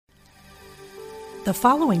The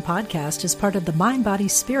following podcast is part of the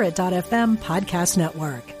MindBodySpirit.fm podcast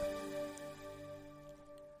network.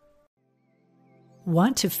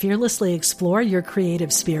 Want to fearlessly explore your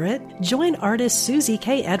creative spirit? Join artist Susie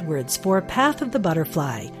K. Edwards for Path of the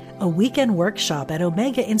Butterfly, a weekend workshop at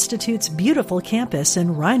Omega Institute's beautiful campus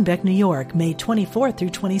in Rhinebeck, New York, May 24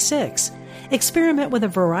 through 26. Experiment with a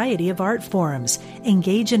variety of art forms,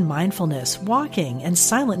 engage in mindfulness, walking, and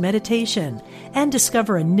silent meditation, and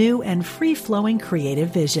discover a new and free-flowing creative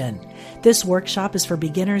vision. This workshop is for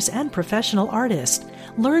beginners and professional artists.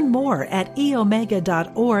 Learn more at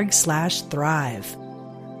eomega.org/thrive.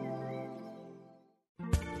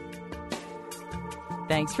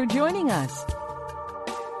 Thanks for joining us.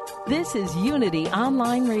 This is Unity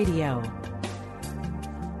Online Radio,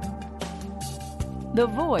 the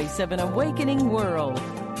voice of an awakening world.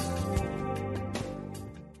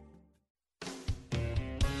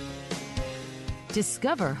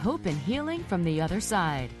 Discover hope and healing from the other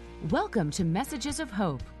side. Welcome to Messages of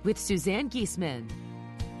Hope with Suzanne Giesemann.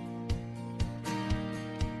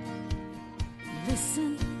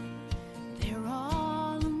 Listen, they're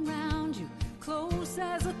all around you, close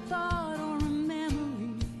as a thought or a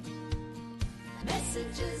memory.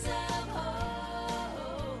 Messages of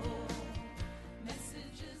hope.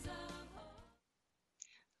 Messages of hope.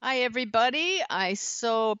 Hi, everybody. I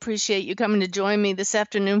so appreciate you coming to join me this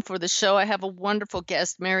afternoon for the show. I have a wonderful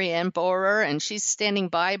guest, Marianne Borer, and she's standing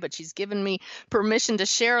by, but she's given me permission to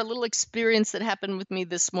share a little experience that happened with me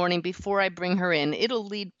this morning before I bring her in. It'll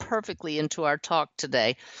lead perfectly into our talk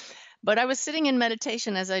today. But I was sitting in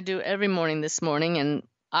meditation, as I do every morning this morning, and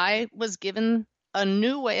I was given a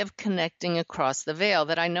new way of connecting across the veil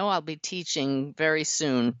that I know I'll be teaching very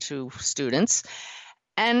soon to students.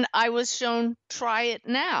 And I was shown, try it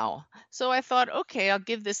now. So I thought, okay, I'll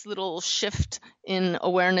give this little shift in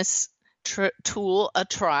awareness tool a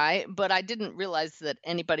try, but I didn't realize that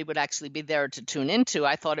anybody would actually be there to tune into.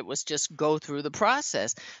 I thought it was just go through the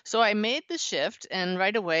process. So I made the shift, and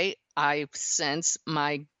right away I sense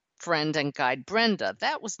my friend and guide Brenda.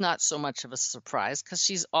 That was not so much of a surprise because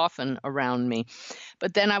she's often around me.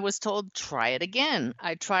 But then I was told, try it again.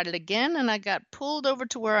 I tried it again, and I got pulled over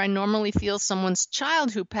to where I normally feel someone's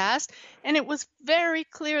child who passed, and it was very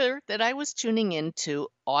clear that I was tuning into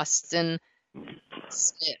Austin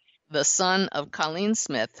Smith, the son of Colleen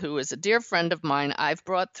Smith, who is a dear friend of mine. I've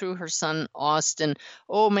brought through her son Austin,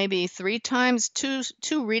 maybe 3 times, two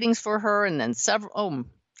readings for her, and then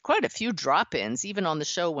quite a few drop-ins, even on the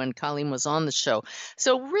show when Colleen was on the show.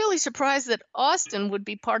 So really surprised that Austin would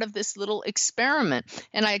be part of this little experiment.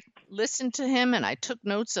 And I listened to him, and I took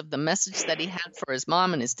notes of the message that he had for his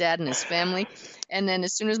mom and his dad and his family. And then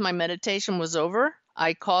as soon as my meditation was over,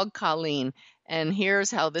 I called Colleen. And here's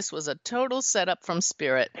how this was a total setup from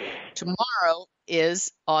Spirit. Tomorrow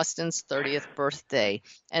is Austin's 30th birthday,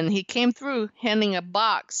 and he came through handing a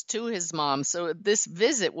box to his mom. So this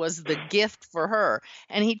visit was the gift for her.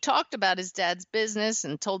 And he talked about his dad's business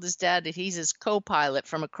and told his dad that he's his co-pilot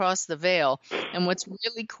from across the veil. And what's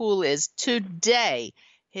really cool is today,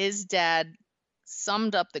 his dad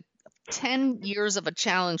summed up the 10 years of a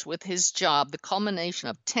challenge with his job. The culmination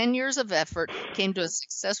of 10 years of effort came to a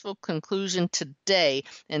successful conclusion today,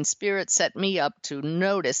 and Spirit set me up to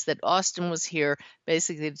notice that Austin was here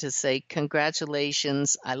basically to say,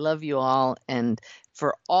 congratulations, I love you all, and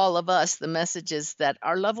for all of us, the message is that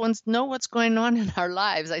our loved ones know what's going on in our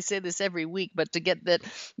lives. I say this every week, but to get that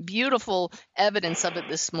beautiful evidence of it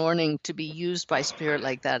this morning to be used by Spirit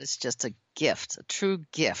like that is just a gift, a true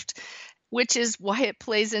gift. Which is why it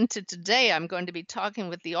plays into today. I'm going to be talking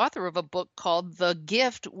with the author of a book called The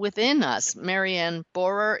Gift Within Us. Marianne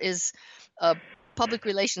Borer is a public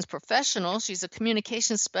relations professional. She's a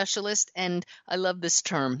communications specialist, and I love this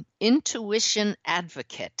term, intuition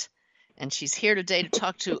advocate. And she's here today to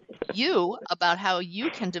talk to you about how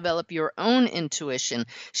you can develop your own intuition.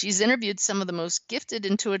 She's interviewed some of the most gifted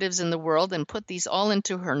intuitives in the world and put these all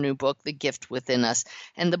into her new book, The Gift Within Us.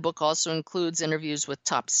 And the book also includes interviews with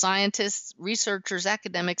top scientists, researchers,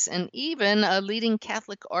 academics, and even a leading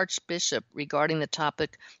Catholic archbishop regarding the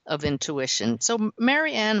topic of intuition. So,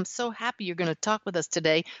 Marianne, I'm so happy you're going to talk with us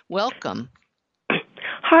today. Welcome.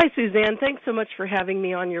 Hi, Suzanne. Thanks so much for having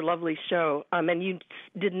me on your lovely show. And you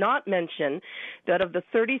did not mention that of the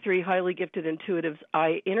 33 highly gifted intuitives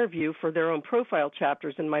I interview for their own profile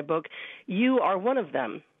chapters in my book, you are one of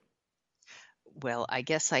them. Well, I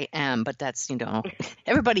guess I am, but that's,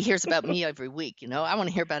 everybody hears about me every week, I want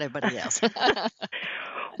to hear about everybody else.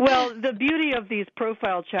 Well, the beauty of these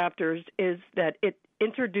profile chapters is that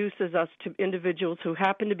introduces us to individuals who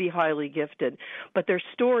happen to be highly gifted, but their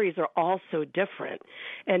stories are all so different.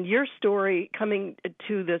 And your story coming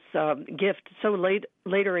to this gift so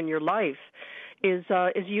later in your life is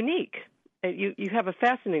unique. You have a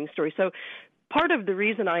fascinating story. So part of the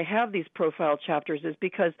reason I have these profile chapters is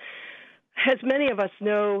because, as many of us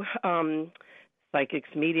know, psychics,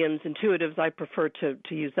 mediums, intuitives, I prefer to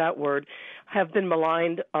use that word, have been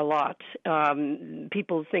maligned a lot.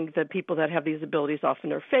 People think that people that have these abilities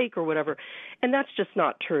often are fake or whatever, and that's just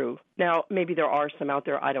not true. Now, maybe there are some out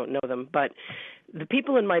there, I don't know them, but the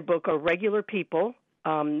people in my book are regular people.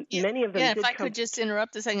 Many of them if I could just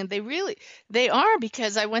interrupt a second, they are,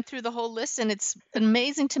 because I went through the whole list, and it's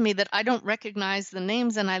amazing to me that I don't recognize the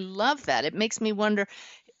names, and I love that. It makes me wonder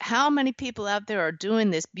how many people out there are doing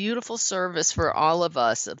this beautiful service for all of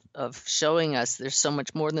us of showing us there's so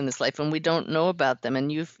much more than this life, and we don't know about them,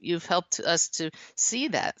 and you've helped us to see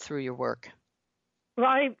that through your work. Well,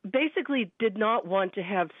 I basically did not want to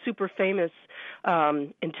have super famous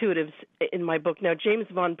intuitives in my book. Now, James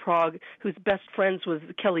Van Praagh, who's best friends with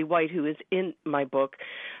Kelly White, who is in my book,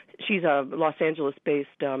 she's a Los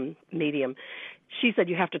Angeles-based medium. She said,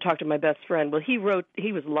 you have to talk to my best friend. Well, he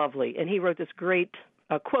was lovely, and he wrote this great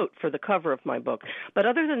quote for the cover of my book. But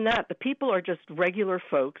other than that, the people are just regular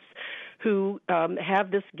folks who have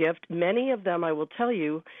this gift. Many of them, I will tell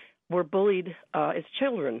you, were bullied as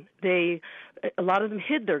children. A lot of them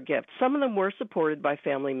hid their gifts. Some of them were supported by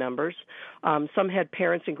family members. Some had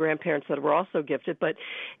parents and grandparents that were also gifted. But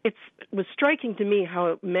it was striking to me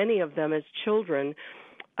how many of them as children,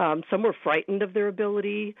 some were frightened of their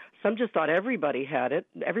ability. Some just thought everybody had it.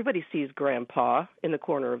 Everybody sees Grandpa in the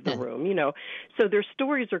corner of the room, So their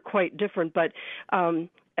stories are quite different. But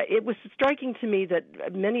it was striking to me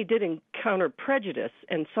that many did encounter prejudice,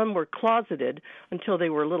 and some were closeted until they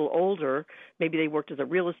were a little older. Maybe they worked as a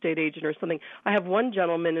real estate agent or something. I have one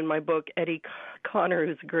gentleman in my book, Eddie Connor,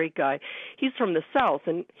 who's a great guy. He's from the South,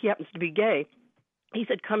 and he happens to be gay. He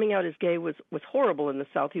said coming out as gay was horrible in the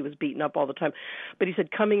South. He was beaten up all the time. But he said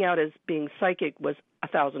coming out as being psychic was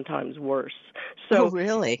 1,000 times worse. So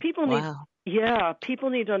really? People need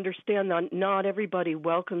to understand that not everybody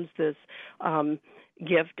welcomes this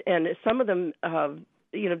gift, and some of them,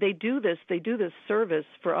 they do this service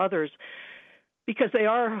for others because they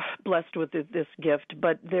are blessed with this gift,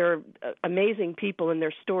 but they're amazing people, and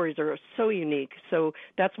their stories are so unique. So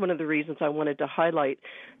that's one of the reasons I wanted to highlight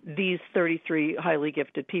these 33 highly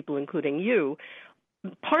gifted people, including you,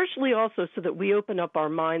 partially also so that we open up our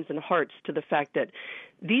minds and hearts to the fact that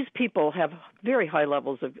these people have very high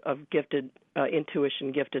levels of gifted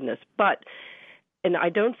intuition, giftedness. But, and I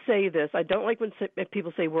don't say this, I don't like when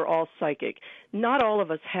people say we're all psychic. Not all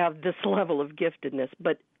of us have this level of giftedness,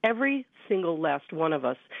 but every single last one of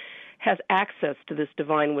us has access to this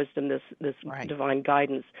divine wisdom, this right. divine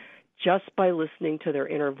guidance, just by listening to their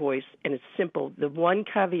inner voice. And it's simple. The one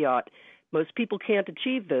caveat, most people can't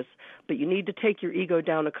achieve this, but you need to take your ego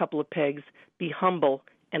down a couple of pegs, be humble,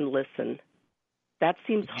 and listen. That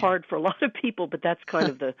seems hard for a lot of people, but that's kind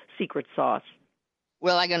of the secret sauce.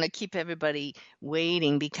 Well, I'm going to keep everybody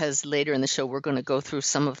waiting because later in the show, we're going to go through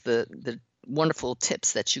some of the wonderful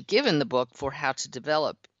tips that you give in the book for how to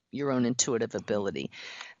develop your own intuitive ability.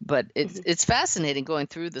 But it's fascinating going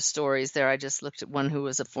through the stories there. I just looked at one who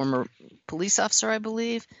was a former police officer, I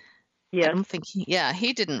believe. Yeah. I don't think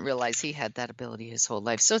he didn't realize he had that ability his whole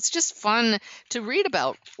life. So it's just fun to read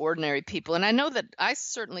about ordinary people. And I know that I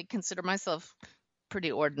certainly consider myself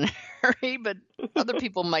pretty ordinary, but other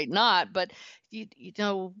people might not. But you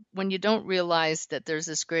know, when you don't realize that there's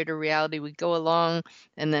this greater reality, we go along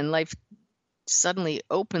and then life suddenly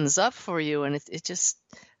opens up for you. And it just,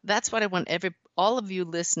 that's what I want all of you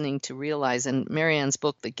listening to realize. And Marianne's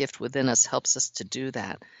book, The Gift Within Us, helps us to do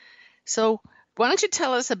that. So why don't you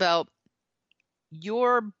tell us about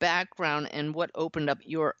your background and what opened up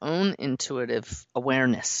your own intuitive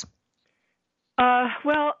awareness?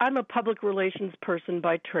 Well, I'm a public relations person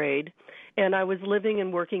by trade, and I was living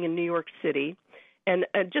and working in New York City. And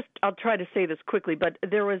I'll try to say this quickly, but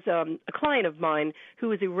there was a client of mine who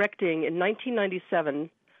was erecting in 1997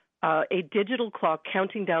 a digital clock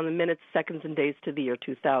counting down the minutes, seconds, and days to the year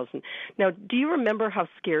 2000. Now, do you remember how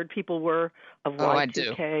scared people were of Y2K? Oh, I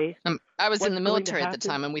do. I was in the military at the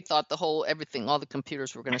time, and we thought all the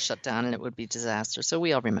computers were going to shut down, and it would be disaster. So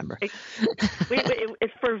we all remember.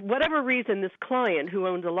 It's for whatever reason, this client who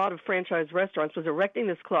owned a lot of franchise restaurants was erecting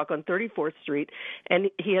this clock on 34th Street,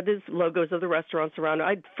 and he had his logos of the restaurants around.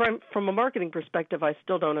 From a marketing perspective, I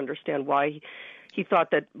still don't understand why he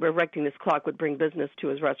thought that erecting this clock would bring business to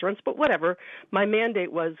his restaurants, but whatever. My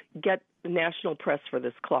mandate was get national press for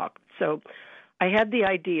this clock. So I had the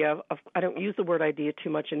idea of, I don't use the word idea too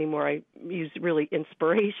much anymore. I use really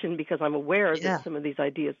inspiration because I'm aware that some of these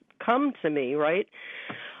ideas come to me, right?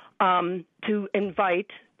 To invite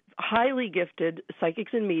highly gifted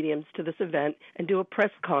psychics and mediums to this event and do a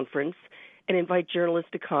press conference and invite journalists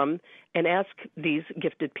to come and ask these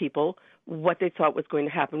gifted people what they thought was going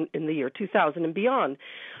to happen in the year 2000 and beyond.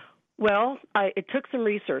 Well, it took some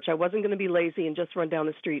research. I wasn't going to be lazy and just run down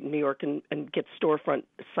the street in New York and get storefront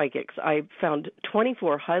psychics. I found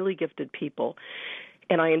 24 highly gifted people,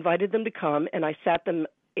 and I invited them to come, and I sat them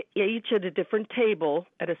each at a different table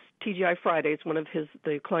at a TGI Fridays, one of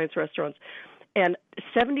the client's restaurants, and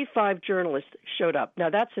 75 journalists showed up. Now,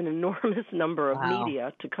 that's an enormous number of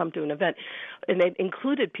media to come to an event, and it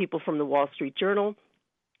included people from the Wall Street Journal,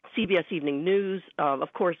 CBS Evening News,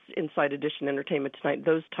 of course, Inside Edition, Entertainment Tonight,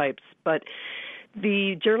 those types. But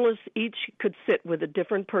the journalists each could sit with a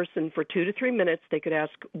different person for 2 to 3 minutes. They could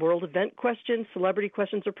ask world event questions, celebrity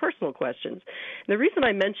questions, or personal questions. And the reason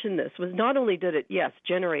I mention this was not only did it, yes,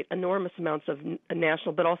 generate enormous amounts of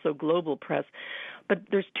national but also global press, but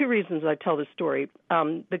there's 2 reasons I tell this story.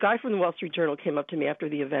 The guy from the Wall Street Journal came up to me after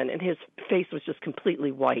the event, and his face was just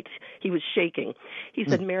completely white. He was shaking. He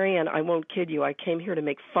said, Marianne, I won't kid you. I came here to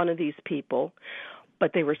make fun of these people,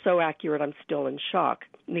 but they were so accurate, I'm still in shock.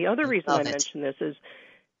 And the other reason I mention this is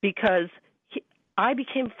because I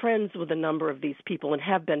became friends with a number of these people and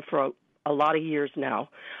have been for a lot of years now.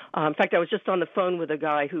 In fact, I was just on the phone with a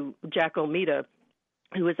guy Jack Omita,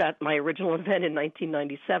 who was at my original event in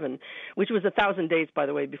 1997, which was 1,000 days, by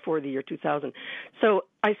the way, before the year 2000. So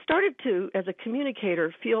I started to, as a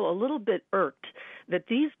communicator, feel a little bit irked that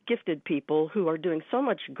these gifted people who are doing so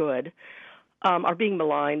much good are being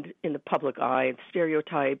maligned in the public eye,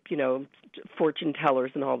 stereotype, fortune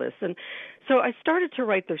tellers and all this. And so I started to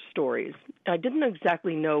write their stories. I didn't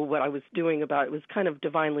exactly know what I was doing about it. It was kind of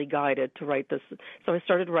divinely guided to write this. So I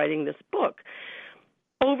started writing this book.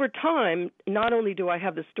 Over time, not only do I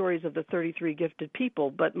have the stories of the 33 gifted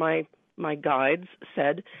people, but my guides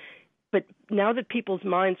said, but now that people's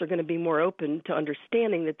minds are going to be more open to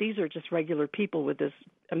understanding that these are just regular people with this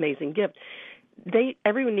amazing gift,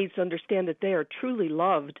 everyone needs to understand that they are truly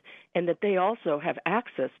loved and that they also have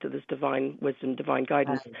access to this divine wisdom, divine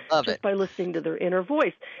guidance just by listening to their inner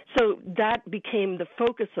voice. So that became the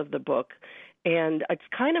focus of the book. And it's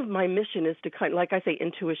kind of my mission is to like I say,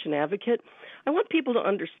 intuition advocate. I want people to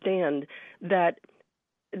understand that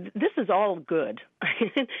this is all good.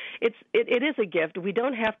 It is a gift. We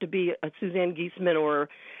don't have to be a Suzanne Giesemann or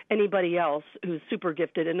anybody else who's super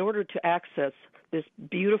gifted in order to access this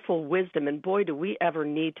beautiful wisdom. And boy, do we ever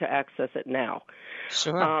need to access it now.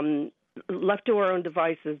 Sure. Left to our own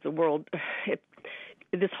devices, the world,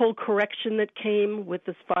 this whole correction that came with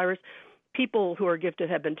this virus, people who are gifted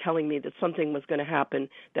have been telling me that something was going to happen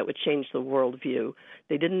that would change the worldview.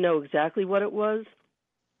 They didn't know exactly what it was,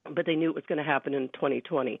 but they knew it was going to happen in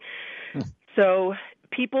 2020. So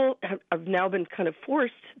people have now been kind of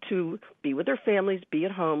forced to be with their families, be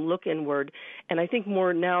at home, look inward. And I think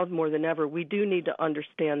more than ever, we do need to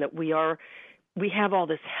understand that we have all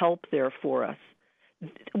this help there for us.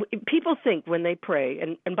 People think when they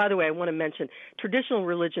pray, and by the way, I want to mention, traditional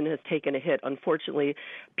religion has taken a hit. Unfortunately,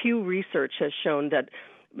 Pew Research has shown that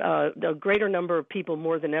a greater number of people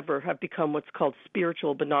more than ever have become what's called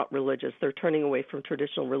spiritual but not religious. They're turning away from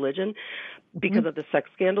traditional religion because of the sex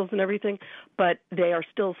scandals and everything, but they are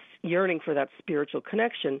still yearning for that spiritual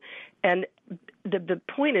connection. And the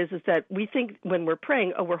point is that we think when we're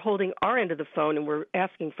praying, we're holding our end of the phone and we're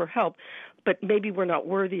asking for help, but maybe we're not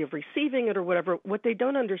worthy of receiving it or whatever. What they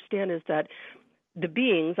don't understand is that the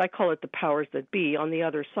beings, I call it the powers that be, on the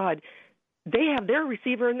other side, they have their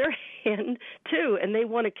receiver in their hand, too, and they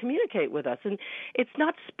want to communicate with us. And it's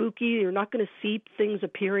not spooky. You're not going to see things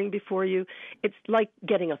appearing before you. It's like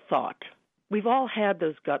getting a thought. We've all had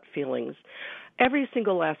those gut feelings. Every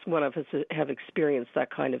single last one of us have experienced that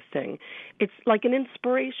kind of thing. It's like an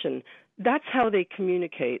inspiration. That's how they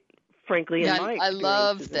communicate, frankly, in my experience. I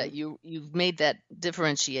love that you've made that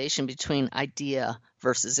differentiation between idea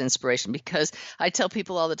versus inspiration, because I tell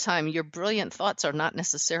people all the time, your brilliant thoughts are not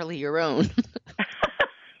necessarily your own.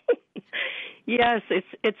 Yes,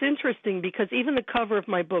 it's interesting because even the cover of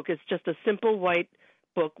my book is just a simple white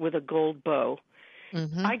book with a gold bow.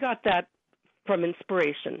 Mm-hmm. I got that from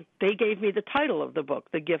inspiration. They gave me the title of the book,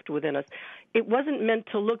 The Gift Within Us. It wasn't meant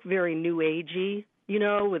to look very new agey,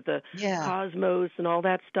 with the cosmos and all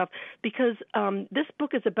that stuff, because this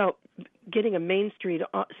book is about getting a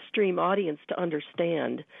mainstream audience to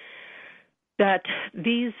understand that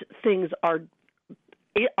these things are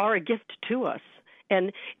a gift to us,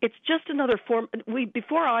 And it's just another form.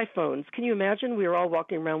 Before iPhones, can you imagine? We were all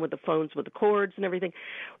walking around with the phones with the cords and everything.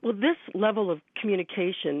 Well, this level of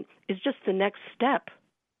communication is just the next step.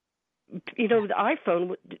 The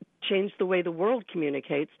iPhone changed the way the world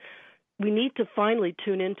communicates. We need to finally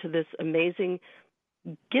tune into this amazing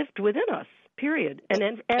gift within us, period.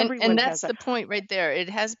 And everyone and has that's the point right there. It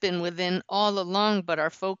has been within all along, but our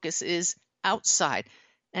focus is outside.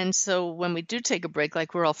 And so when we do take a break,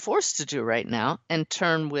 like we're all forced to do right now, and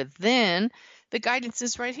turn within, the guidance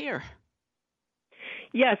is right here.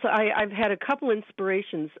 Yes, I've had a couple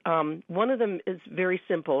inspirations. One of them is very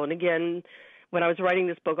simple. And again, when I was writing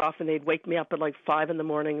this book, often they'd wake me up at like 5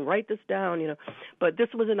 a.m, write this down, But this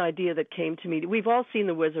was an idea that came to me. We've all seen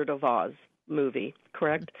the Wizard of Oz movie,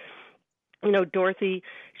 correct? Dorothy,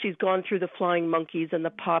 she's gone through the flying monkeys and the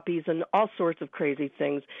poppies and all sorts of crazy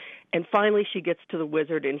things. And finally she gets to the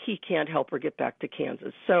wizard, and he can't help her get back to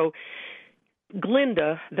Kansas. So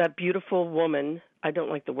Glinda, that beautiful woman, I don't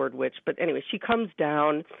like the word witch, but anyway, she comes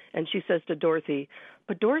down and she says to Dorothy,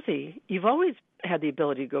 "But Dorothy, you've always had the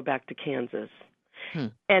ability to go back to Kansas."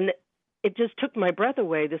 And it just took my breath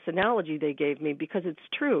away, this analogy they gave me, because it's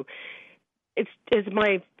true. It's, as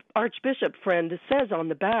my Archbishop friend says on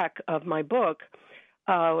the back of my book,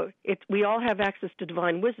 we all have access to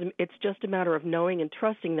divine wisdom. It's just a matter of knowing and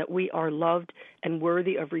trusting that we are loved and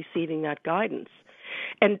worthy of receiving that guidance.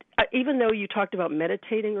 And even though you talked about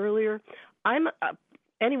meditating earlier,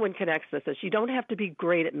 anyone can access this. You don't have to be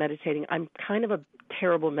great at meditating. I'm kind of a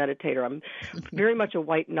terrible meditator. I'm very much a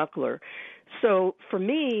white knuckler. So for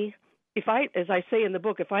me, as I say in the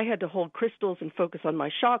book, if I had to hold crystals and focus on my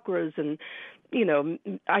chakras, and,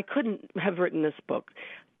 I couldn't have written this book.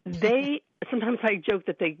 Sometimes I joke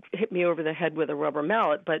that they hit me over the head with a rubber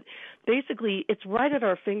mallet, but basically it's right at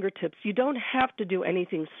our fingertips. You don't have to do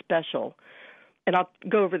anything special. And I'll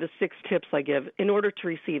go over the 6 tips I give in order to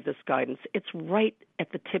receive this guidance. It's right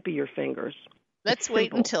at the tip of your fingers. Let's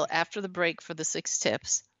wait until after the break for the 6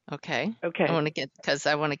 tips. Okay. Okay. Because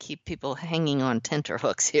I want to keep people hanging on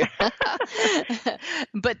tenterhooks here.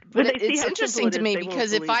 but it's interesting to me,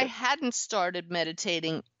 because if I hadn't started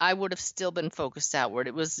meditating, I would have still been focused outward.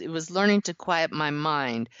 It was learning to quiet my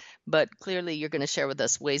mind. But clearly, you're going to share with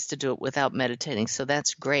us ways to do it without meditating. So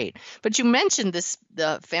that's great. But you mentioned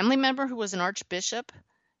the family member who was an archbishop.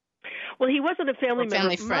 Well, he wasn't a family member.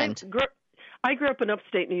 Family friend. I grew up in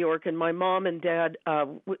upstate New York, and my mom and dad,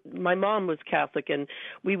 my mom was Catholic, and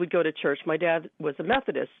we would go to church. My dad was a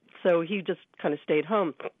Methodist, so he just kind of stayed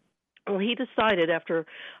home. Well, he decided after,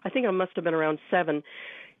 I think I must have been around 7,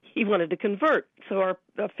 he wanted to convert. So our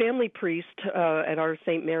family priest at our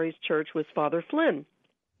St. Mary's Church was Father Flynn.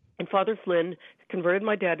 And Father Flynn converted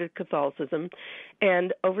my dad to Catholicism,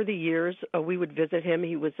 and over the years we would visit him.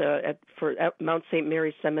 He was at Mount St.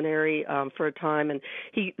 Mary's Seminary for a time, and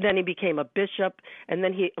then he became a bishop, and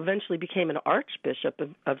then he eventually became an archbishop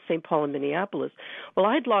of St. Paul in Minneapolis. Well,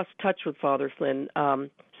 I'd lost touch with Father Flynn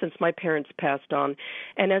since my parents passed on,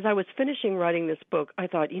 and as I was finishing writing this book, I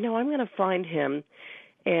thought, I'm going to find him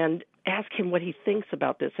and ask him what he thinks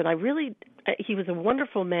about this. And he was a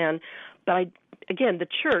wonderful man, but again, the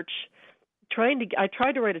church, I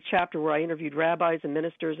tried to write a chapter where I interviewed rabbis and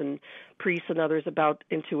ministers and priests and others about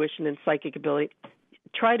intuition and psychic ability.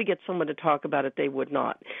 Try to get someone to talk about it, they would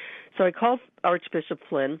not. So I called Archbishop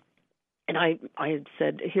Flynn, and I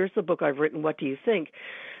said, "Here's the book I've written. What do you think?"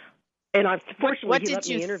 And fortunately, he let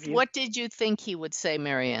me interview. What did you think he would say,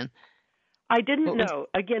 Marianne? I didn't know.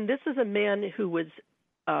 Again, this is a man who was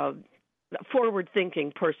a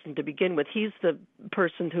forward-thinking person to begin with. He's the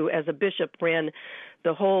person who, as a bishop, ran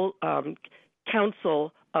the whole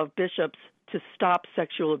council of bishops to stop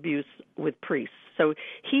sexual abuse with priests. So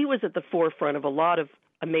he was at the forefront of a lot of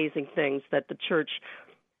amazing things that the church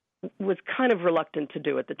was kind of reluctant to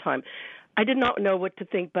do at the time. I did not know what to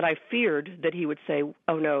think, but I feared that he would say,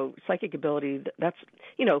 "Oh no, psychic ability, that's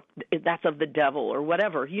of the devil," or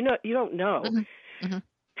whatever. You don't know. Mm-hmm. Mm-hmm.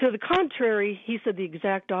 To the contrary, he said the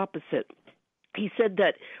exact opposite. He said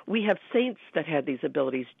that we have saints that had these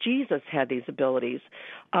abilities. Jesus had these abilities.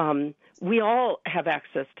 We all have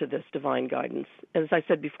access to this divine guidance. As I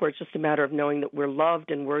said before, it's just a matter of knowing that we're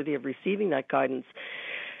loved and worthy of receiving that guidance.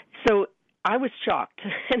 So I was shocked,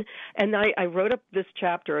 and I wrote up this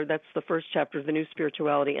chapter. That's the first chapter of The New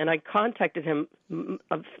Spirituality, and I contacted him.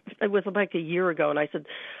 It was like a year ago, and I said,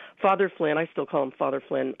 "Father Flynn," I still call him Father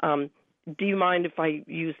Flynn, "do you mind if I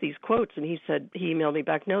use these quotes?" And he emailed me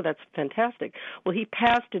back, "No, that's fantastic." Well, he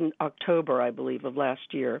passed in October, I believe, of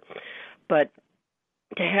last year, but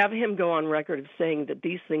to have him go on record of saying that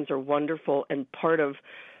these things are wonderful and part of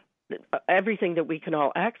everything that we can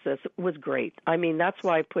all access was great. I mean, that's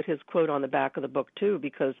why I put his quote on the back of the book too,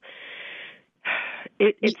 because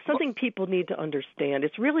it's something people need to understand.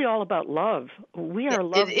 It's really all about love. We are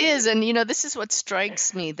love. It is. And, this is what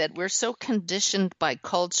strikes me, that we're so conditioned by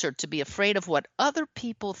culture to be afraid of what other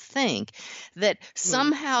people think, that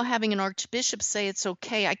somehow having an archbishop say it's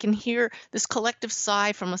okay, I can hear this collective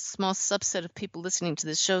sigh from a small subset of people listening to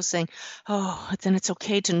this show saying, oh, then it's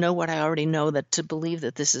okay to know what I already know, that to believe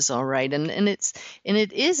that this is all right. And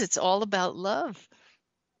it's all about love.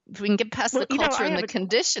 If we can get past the culture and the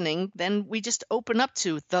conditioning, then we just open up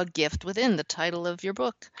to the gift within, the title of your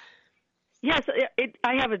book. Yes,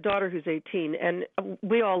 I have a daughter who's 18, and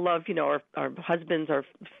we all love, our husbands, our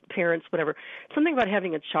parents, whatever. Something about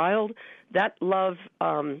having a child, that love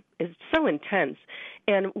is so intense.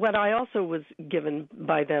 And what I also was given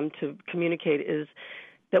by them to communicate is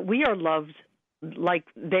that we are loved like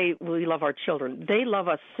we love our children. They love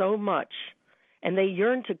us so much, and they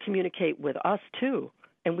yearn to communicate with us too.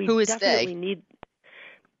 And we definitely need,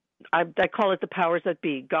 I call it the powers that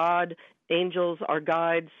be, God, angels, our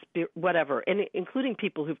guides, whatever, and including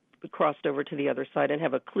people who've crossed over to the other side and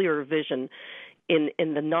have a clearer vision in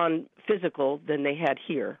the non-physical than they had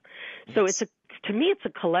here. So to me, it's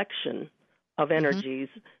a collection of energies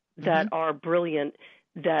that are brilliant,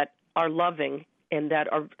 that are loving, and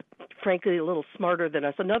that are, frankly, a little smarter than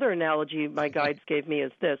us. Another analogy my guides gave me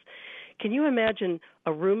is this. Can you imagine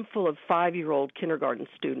a room full of 5-year-old kindergarten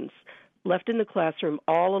students left in the classroom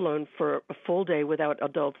all alone for a full day without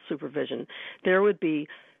adult supervision? There would be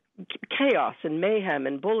chaos and mayhem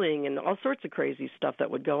and bullying and all sorts of crazy stuff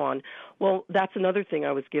that would go on. Well, that's another thing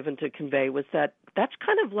I was given to convey, was that that's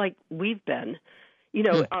kind of like we've been.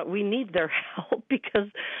 We need their help, because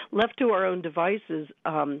left to our own devices,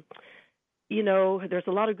 there's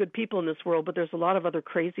a lot of good people in this world, but there's a lot of other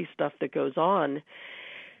crazy stuff that goes on.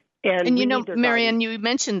 And Marianne, you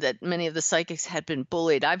mentioned that many of the psychics had been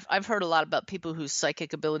bullied. I've heard a lot about people whose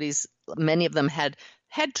psychic abilities, many of them had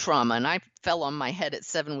head trauma, and I fell on my head at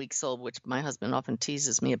 7 weeks old, which my husband often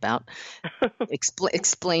teases me about.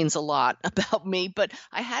 Explains a lot about me, but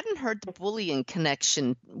I hadn't heard the bullying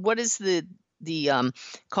connection. What is the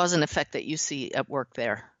cause and effect that you see at work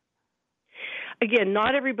there? Again,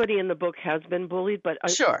 not everybody in the book has been bullied, but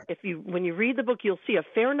sure. When you read the book, you'll see a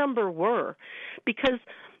fair number were, because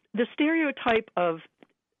the stereotype of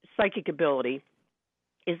psychic ability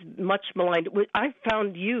is much maligned. I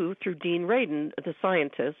found you through Dean Radin, the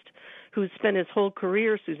scientist, who spent his whole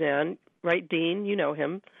career, Suzanne, right, Dean? You know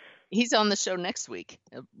him. He's on the show next week,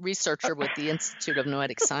 a researcher with the Institute of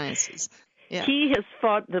Noetic Sciences. Yeah. He has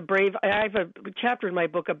fought the brave. I have a chapter in my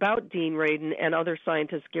book about Dean Radin and other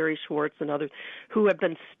scientists, Gary Schwartz and others, who have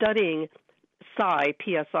been studying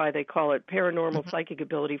PSI, they call it, paranormal psychic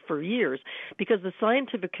ability, for years, because the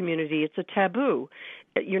scientific community, it's a taboo.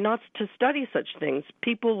 You're not to study such things.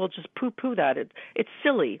 People will just poo-poo that. It's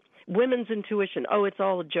silly. Women's intuition, it's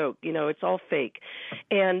all a joke. It's all fake.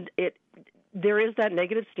 And there is that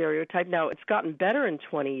negative stereotype. Now, it's gotten better in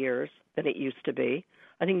 20 years than it used to be.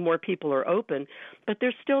 I think more people are open, but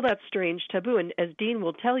there's still that strange taboo. And as Dean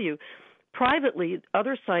will tell you, privately,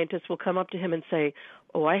 other scientists will come up to him and say,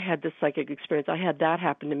 oh, I had this psychic experience. I had that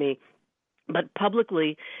happen to me. But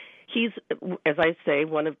publicly, he's, as I say,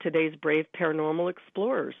 one of today's brave paranormal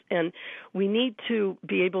explorers. And we need to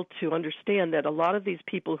be able to understand that a lot of these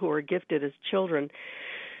people who are gifted as children,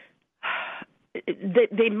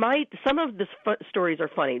 they might, some of the stories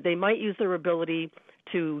are funny. They might use their ability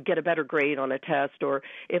to get a better grade on a test, or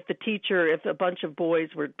if a bunch of boys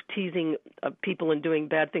were teasing people and doing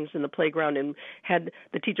bad things in the playground and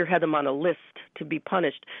the teacher had them on a list to be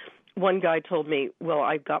punished. One guy told me, well,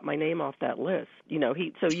 I got my name off that list.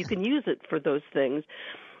 So you can use it for those things.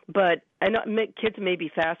 But kids may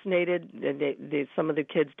be fascinated. Some of the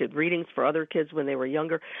kids did readings for other kids when they were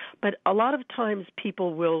younger. But a lot of times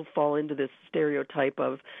people will fall into this stereotype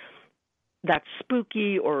of that's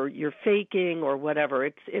spooky or you're faking or whatever.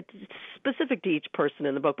 It's specific to each person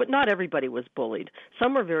in the book, but not everybody was bullied.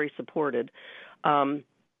 Some were very supported. I'm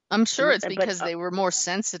sure it's because they were more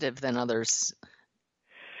sensitive than others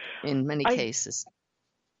in many cases.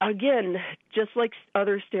 Again, just like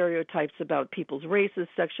other stereotypes about people's races,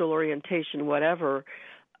 sexual orientation, whatever,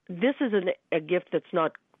 this is a gift that's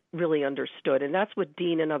not really understood, and that's what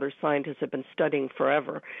Dean and other scientists have been studying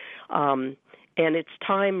forever. And it's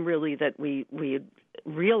time, really, that we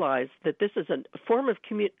realize that this is a form of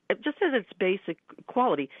just as its basic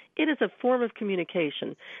quality, it is a form of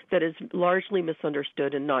communication that is largely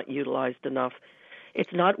misunderstood and not utilized enough.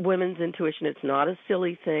 It's not women's intuition. It's not a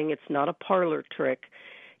silly thing. It's not a parlor trick.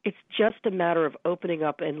 It's just a matter of opening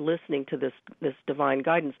up and listening to this divine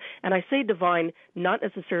guidance. And I say divine, not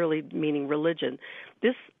necessarily meaning religion.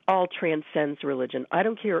 This all transcends religion. I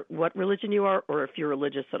don't care what religion you are or if you're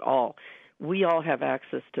religious at all. We all have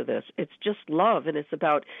access to this. It's just love, and it's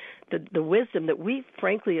about the wisdom that we,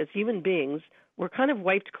 frankly, as human beings, we're kind of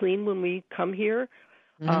wiped clean when we come here.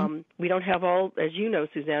 Mm-hmm. We don't have all, as you know,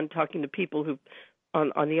 Suzanne, talking to people who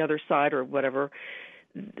on the other side or whatever,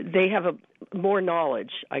 they have more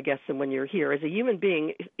knowledge, I guess, than when you're here. As a human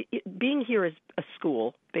being, being here is a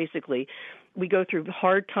school, basically. We go through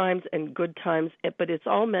hard times and good times, but it's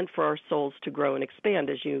all meant for our souls to grow and expand,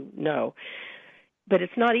 as you know. But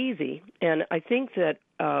it's not easy, and I think that,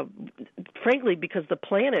 frankly, because the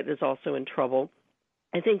planet is also in trouble,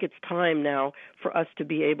 I think it's time now for us to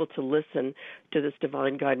be able to listen to this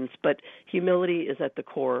divine guidance. But humility is at the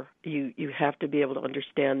core. You have to be able to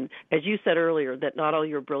understand, as you said earlier, that not all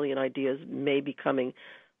your brilliant ideas may be coming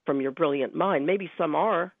from your brilliant mind. Maybe some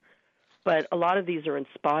are, but a lot of these are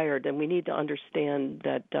inspired, and we need to understand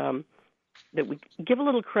that that we give a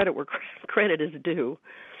little credit where credit is due.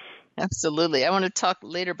 Absolutely. I want to talk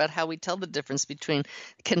later about how we tell the difference between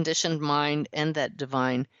conditioned mind and that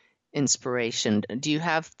divine inspiration. Do you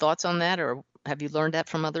have thoughts on that, or have you learned that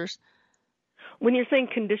from others? When you're saying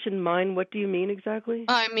conditioned mind, what do you mean exactly?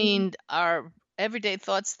 I mean, our everyday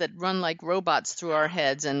thoughts that run like robots through our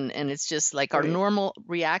heads, and it's just like our normal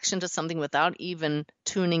reaction to something without even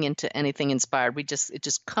tuning into anything inspired. It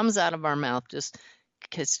just comes out of our mouth, just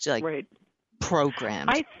it's like programmed.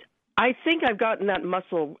 I think I've gotten that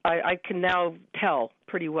muscle. I can now tell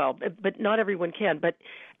pretty well, but not everyone can. But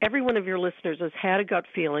every one of your listeners has had a gut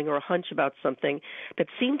feeling or a hunch about something that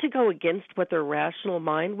seemed to go against what their rational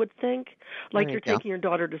mind would think. Like you're taking your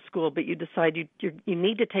daughter to school, but you decide you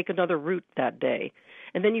need to take another route that day,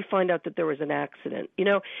 and then you find out that there was an accident. You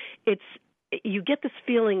know, you get this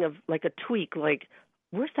feeling of like a tweak, like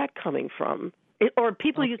where's that coming from? Or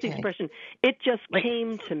people use the expression, it just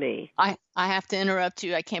came to me. I have to interrupt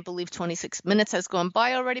you. I can't believe 26 minutes has gone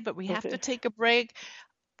by already, but we have to take a break.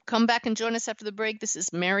 Come back and join us after the break. This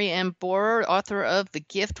is Mary Ann Bohrer, author of The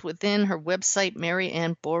Gift Within, her website,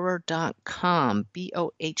 maryannbohrer.com,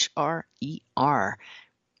 BOHRER.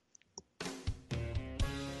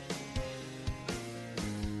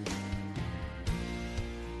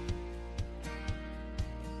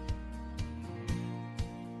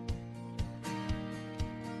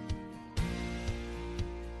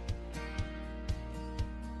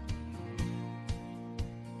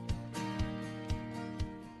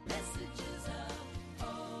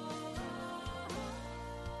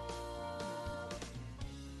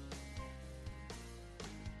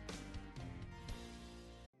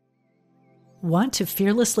 Want to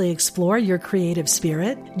fearlessly explore your creative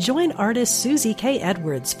spirit? Join artist Susie K.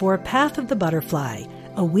 Edwards for Path of the Butterfly,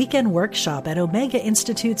 a weekend workshop at Omega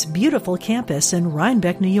Institute's beautiful campus in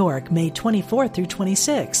Rhinebeck, New York, May 24 through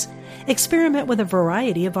 26. Experiment with a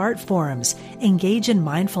variety of art forms, engage in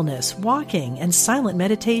mindfulness, walking, and silent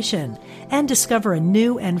meditation, and discover a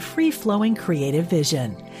new and free-flowing creative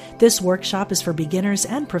vision. This workshop is for beginners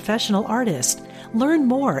and professional artists. Learn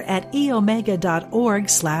more at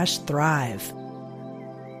eomega.org/thrive.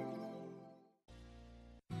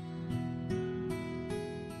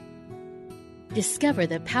 Discover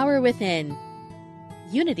the power within.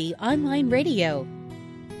 Unity Online Radio.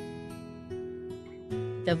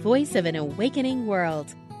 The voice of an awakening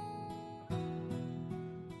world.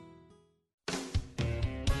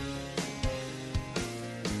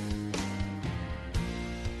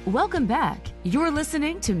 Welcome back. You're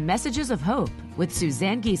listening to Messages of Hope with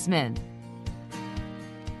Suzanne Giesemann.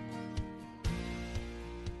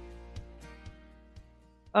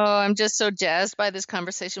 Oh, I'm just so jazzed by this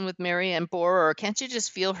conversation with Mary Ann Bohrer. Can't you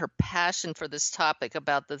just feel her passion for this topic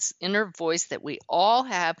about this inner voice that we all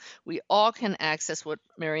have? We all can access what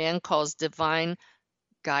Mary Ann calls divine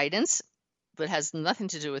guidance, but has nothing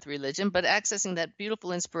to do with religion, but accessing that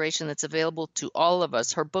beautiful inspiration that's available to all of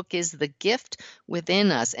us. Her book is The Gift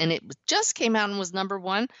Within Us, and it just came out and was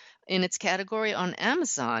 #1 in its category on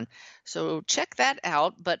Amazon. So check that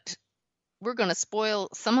out, but we're going to spoil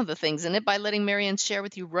some of the things in it by letting Mary Ann share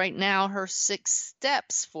with you right now her 6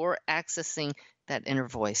 steps for accessing that inner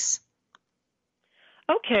voice.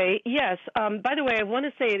 Okay, yes. By the way, I want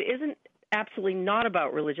to say it isn't absolutely not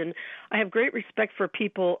about religion. I have great respect for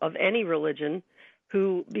people of any religion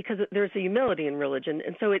because there's a humility in religion,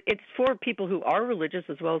 and so it's for people who are religious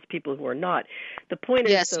as well as people who are not. The point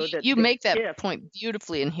is, though, that you make that point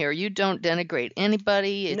beautifully in here. You don't denigrate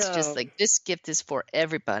anybody. It's just like this gift is for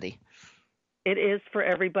everybody. It is for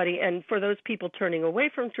everybody, and for those people turning away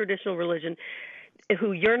from traditional religion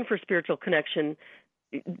who yearn for spiritual connection,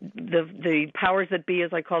 the powers that be,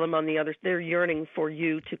 as I call them on the others, they're yearning for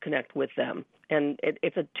you to connect with them. And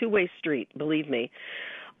it's a two-way street, believe me.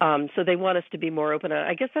 So they want us to be more open.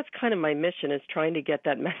 I guess that's kind of my mission, is trying to get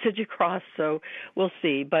that message across. So we'll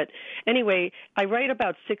see. But anyway, I write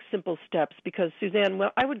about 6 simple steps because, Suzanne, well,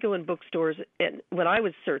 I would go in bookstores and when I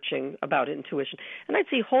was searching about intuition, and I'd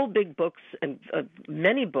see whole big books and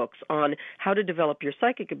many books on how to develop your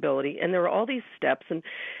psychic ability. And there are all these steps. And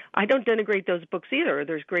I don't denigrate those books either.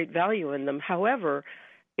 There's great value in them. However,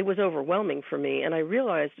 it was overwhelming for me, and I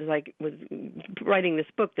realized as I was writing this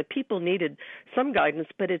book that people needed some guidance,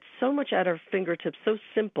 but it's so much at our fingertips, so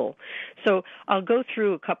simple. So I'll go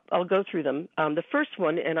through them. The first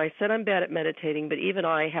one, and I said I'm bad at meditating, but even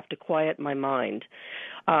I have to quiet my mind.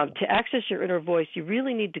 To access your inner voice, you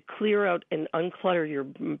really need to clear out and unclutter your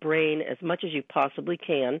brain as much as you possibly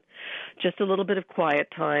can. Just a little bit of quiet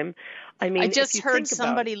time. I mean, I just heard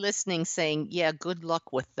somebody listening saying, "Yeah, good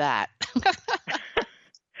luck with that."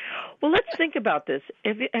 Well, let's think about this.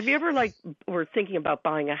 Have you ever were thinking about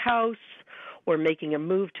buying a house or making a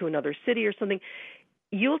move to another city or something?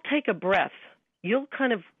 You'll take a breath. You'll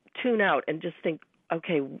kind of tune out and just think,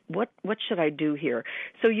 okay, what should I do here?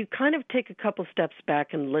 So you kind of take a couple steps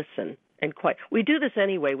back and listen and quiet. We do this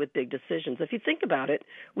anyway with big decisions. If you think about it,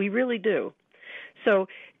 we really do. So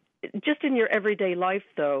just in your everyday life,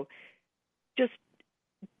 though, just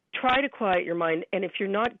try to quiet your mind. And if you're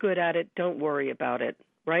not good at it, don't worry about it,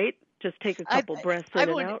 right? Just take a couple breaths in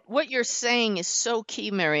and out. What you're saying is so key,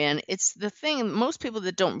 Marianne. It's the thing, most people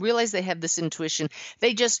that don't realize they have this intuition,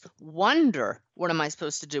 they just wonder, what am I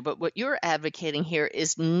supposed to do? But what you're advocating here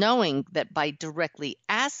is knowing that by directly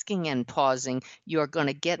asking and pausing, you're going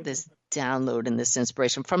to get this download and this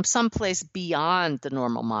inspiration from someplace beyond the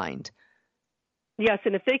normal mind. Yes,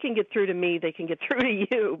 and if they can get through to me, they can get through to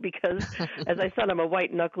you because, as I said, I'm a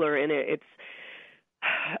white knuckler, and it's,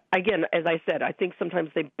 again, as I said, I think sometimes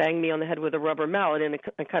they bang me on the head with a rubber mallet in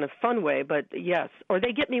a kind of fun way, but yes. Or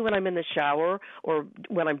they get me when I'm in the shower or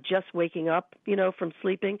when I'm just waking up, from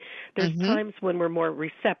sleeping. There's times when we're more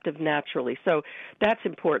receptive naturally. So that's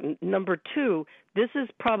important. Number 2, this is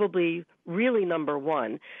probably really number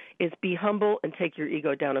 1, is be humble and take your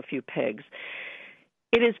ego down a few pegs.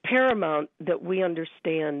 It is paramount that we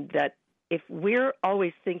understand that if we're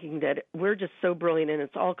always thinking that we're just so brilliant and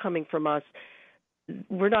it's all coming from us,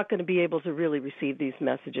 we're not going to be able to really receive these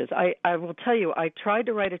messages. I will tell you, I tried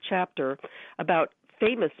to write a chapter about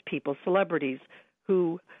famous people, celebrities,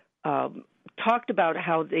 who talked about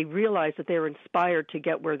how they realized that they were inspired to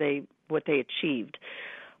get what they achieved.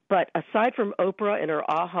 But aside from Oprah and her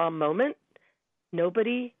aha moment,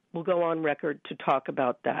 nobody will go on record to talk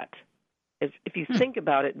about that. If you think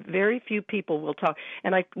about it, very few people will talk.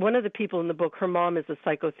 And one of the people in the book, her mom is a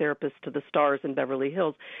psychotherapist to the stars in Beverly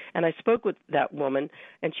Hills, and I spoke with that woman,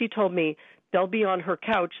 and she told me they'll be on her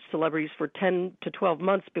couch, celebrities, for 10 to 12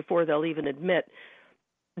 months before they'll even admit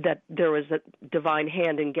that there was a divine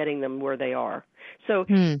hand in getting them where they are. So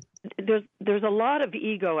there's a lot of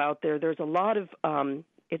ego out there. There's a lot of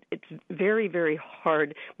it's very, very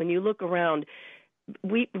hard when you look around.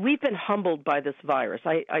 We've been humbled by this virus.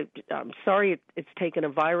 I'm sorry it's taken a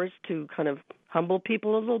virus to kind of humble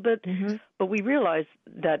people a little bit, but we realize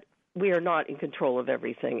that we are not in control of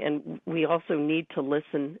everything, and we also need to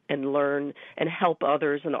listen and learn and help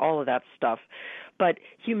others and all of that stuff. But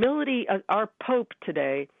humility, our Pope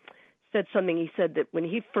today said something. He said that when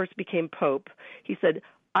he first became Pope, he said,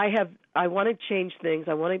 I want to change things,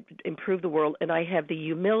 I want to improve the world, and I have the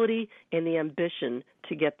humility and the ambition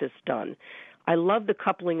to get this done. I love the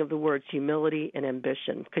coupling of the words humility and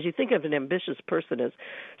ambition, because you think of an ambitious person as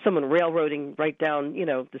someone railroading right down,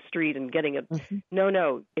 the street and getting it.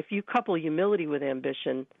 No. If you couple humility with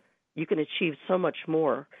ambition, you can achieve so much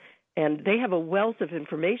more. And they have a wealth of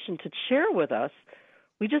information to share with us.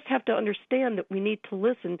 We just have to understand that we need to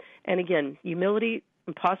listen. And again, humility,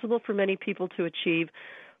 impossible for many people to achieve,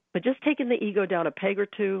 but just taking the ego down a peg or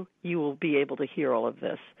two, you will be able to hear all of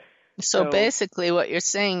this. So basically what you're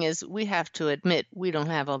saying is we have to admit we don't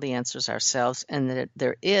have all the answers ourselves, and that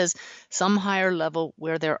there is some higher level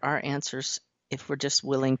where there are answers if we're just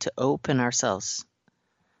willing to open ourselves.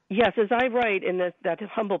 Yes, as I write in that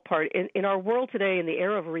humble part, in our world today, in the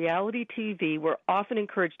era of reality TV, we're often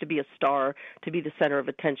encouraged to be a star, to be the center of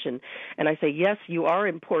attention. And I say, yes, you are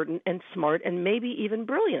important and smart and maybe even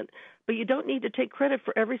brilliant, but you don't need to take credit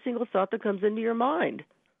for every single thought that comes into your mind.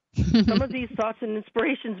 Some of these thoughts and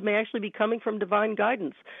inspirations may actually be coming from divine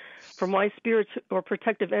guidance, from wise spirits or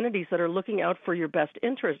protective entities that are looking out for your best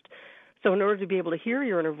interest. So in order to be able to hear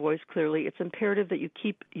your inner voice clearly, it's imperative that you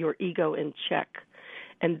keep your ego in check.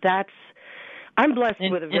 And that's, I'm blessed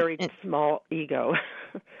And, with a very small ego.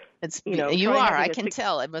 you try are. having I a can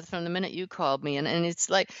tell it, but from the minute you called me, and it's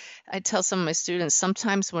like I tell some of my students,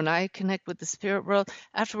 sometimes when I connect with the spirit world,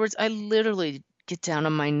 afterwards I literally get down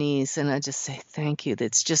on my knees and I just say thank you.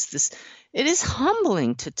 It's just this. It is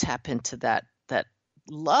humbling to tap into that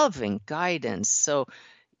loving guidance. So,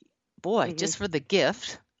 boy, just for the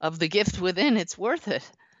gift within, it's worth it.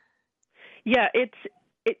 Yeah,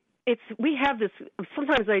 we have this.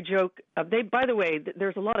 Sometimes I joke. By the way,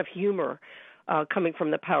 there's a lot of humor coming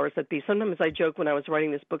from the powers that be. Sometimes I joke when I was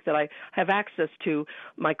writing this book that I have access to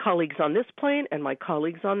my colleagues on this plane and my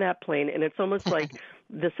colleagues on that plane, and it's almost like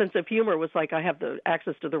the sense of humor was like I have the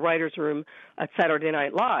access to the writer's room at Saturday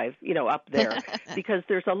Night Live, up there, because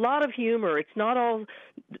there's a lot of humor. It's not all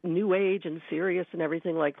new age and serious and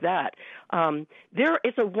everything like that.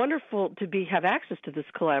 It's a wonderful to have access to this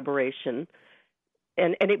collaboration,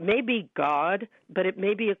 and it may be God, but it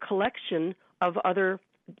may be a collection of other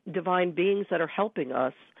divine beings that are helping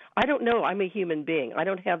us. I don't know. I'm a human being. I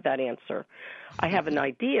don't have that answer. I have an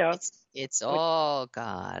idea. It's all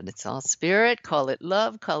God. It's all spirit. Call it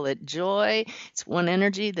love. Call it joy. It's one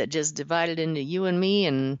energy that just divided into you and me,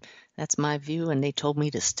 and that's my view, and they told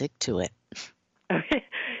me to stick to it. Okay.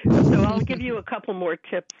 So I'll give you a couple more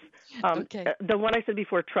tips. Okay. The one I said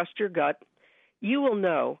before, trust your gut. You will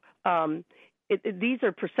know. These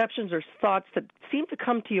are perceptions or thoughts that seem to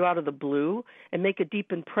come to you out of the blue and make a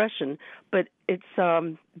deep impression, but it's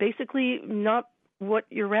basically not what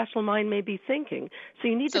your rational mind may be thinking. So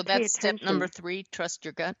you need to pay attention. So that's step number 3, trust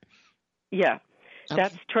your gut? Yeah. Okay.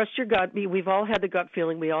 That's trust your gut. We've all had the gut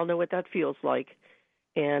feeling. We all know what that feels like.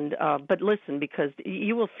 And but listen, because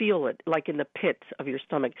you will feel it like in the pit of your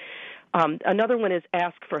stomach. Another one is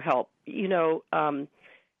ask for help.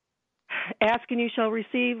 Ask and you shall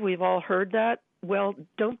receive. We've all heard that. Well,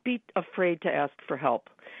 don't be afraid to ask for help.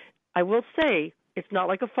 I will say it's not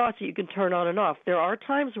like a faucet you can turn on and off. There are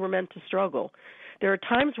times we're meant to struggle. There are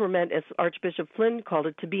times we're meant, as Archbishop Flynn called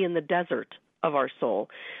it, to be in the desert of our soul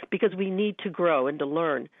because we need to grow and to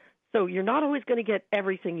learn. So you're not always going to get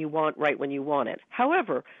everything you want right when you want it.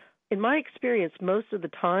 However, in my experience, most of the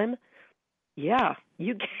time, yeah,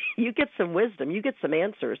 you get some wisdom, you get some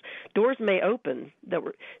answers. Doors may open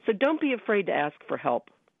so don't be afraid to ask for help.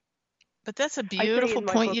 But that's a beautiful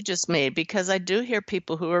point you just made, because I do hear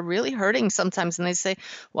people who are really hurting sometimes, and they say,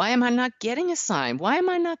 "Why am I not getting a sign? Why am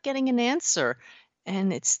I not getting an answer?"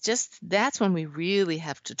 And it's just that's when we really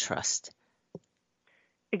have to trust.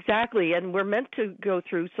 Exactly, and we're meant to go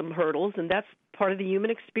through some hurdles, and that's part of the human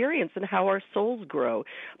experience and how our souls grow.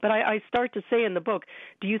 But I start to say in the book,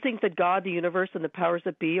 do you think that God, the universe, and the powers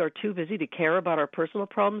that be are too busy to care about our personal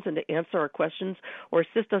problems and to answer our questions or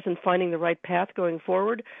assist us in finding the right path going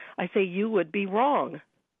forward? I say you would be wrong,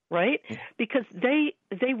 right? Because they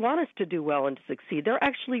want us to do well and to succeed. They're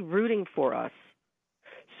actually rooting for us.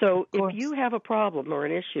 So if you have a problem or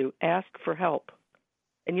an issue, ask for help,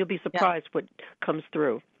 and you'll be surprised what comes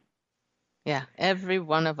through. Yeah, every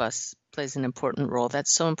one of us plays an important role.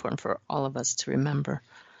 That's so important for all of us to remember.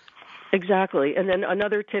 Exactly. And then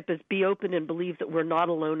another tip is be open and believe that we're not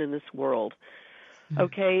alone in this world. Mm-hmm.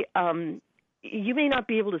 Okay? You may not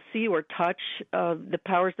be able to see or touch the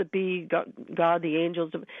powers that be, God, the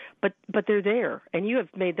angels, but they're there. And you have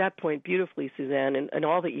made that point beautifully, Suzanne, in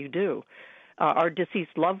all that you do. Our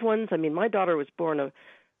deceased loved ones. I mean, my daughter was born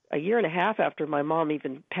a year and a half after my mom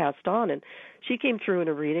even passed on, and she came through in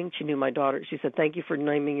a reading. She knew my daughter. She said, "Thank you for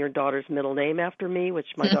naming your daughter's middle name after me," which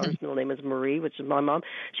my daughter's middle name is Marie, which is my mom.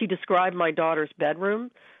 She described my daughter's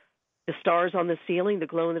bedroom, the stars on the ceiling, the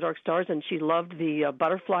glow-in-the-dark stars, and she loved the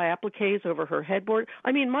butterfly appliques over her headboard.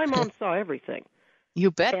 I mean, my mom saw everything.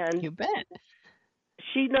 You bet. And you bet.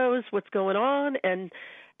 She knows what's going on, and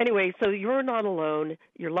anyway, so you're not alone.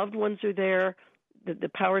 Your loved ones are there.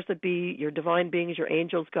 The powers that be, your divine beings, your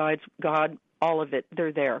angels, guides, God, all of it,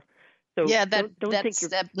 they're there. So yeah, don't think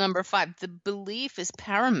step number 5. The belief is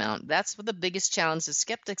paramount. That's what the biggest challenge the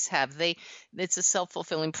skeptics have. It's a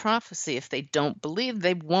self-fulfilling prophecy. If they don't believe,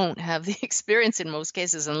 they won't have the experience in most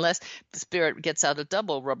cases, unless the spirit gets out a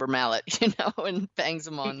double rubber mallet, and bangs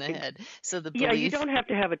them on the head. So the belief. Yeah, you don't have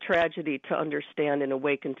to have a tragedy to understand and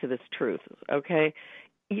awaken to this truth. Okay,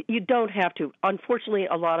 you don't have to. Unfortunately,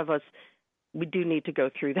 a lot of us. We do need to go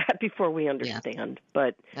through that before we understand,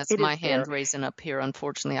 but that's my hand raising up here.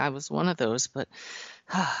 Unfortunately, I was one of those, but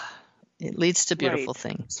it leads to beautiful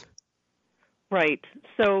things. Right.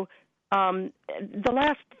 So the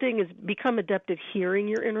last thing is become adept at hearing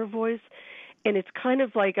your inner voice. And it's kind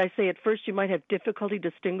of like I say, at first you might have difficulty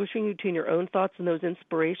distinguishing between your own thoughts and those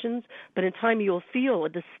inspirations, but in time you'll feel a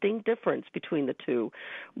distinct difference between the two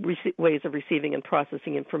ways of receiving and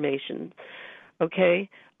processing information. Okay?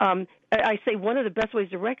 I say one of the best ways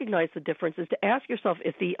to recognize the difference is to ask yourself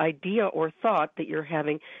if the idea or thought that you're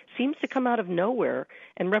having seems to come out of nowhere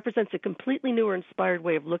and represents a completely new or inspired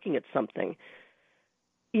way of looking at something.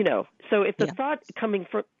 So if the thought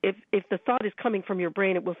if the thought is coming from your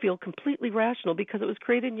brain, it will feel completely rational because it was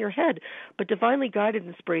created in your head. But divinely guided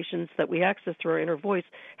inspirations that we access through our inner voice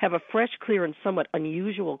have a fresh, clear, and somewhat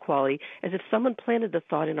unusual quality, as if someone planted the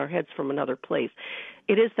thought in our heads from another place.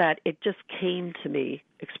 It is that "it just came to me"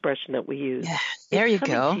 expression that we use. Yeah, there you It's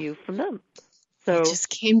go. coming to you from them. So It just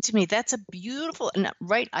came to me. That's a beautiful, and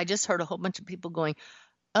right, I just heard a whole bunch of people going,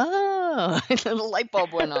 "Oh," and a light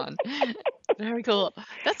bulb went on. Very cool.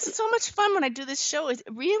 That's so much fun when I do this show.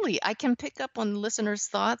 Really, I can pick up on listeners'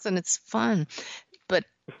 thoughts, and it's fun. But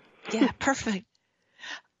yeah, perfect.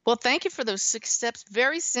 Well, thank you for those 6 steps.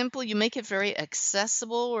 Very simple. You make it very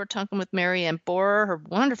accessible. We're talking with Marianne Borer. Her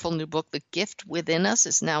wonderful new book, The Gift Within Us,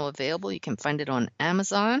 is now available. You can find it on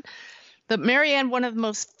Amazon. But Marianne, one of the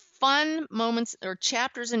most fun moments or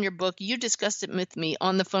chapters in your book, you discussed it with me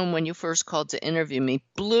on the phone when you first called to interview me,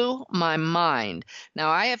 blew my mind. Now,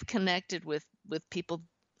 I have connected with people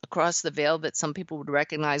across the veil that some people would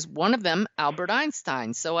recognize. One of them, Albert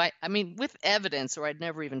Einstein. So I mean, with evidence, or I'd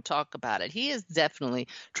never even talk about it. He is definitely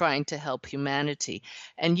trying to help humanity.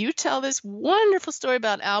 And you tell this wonderful story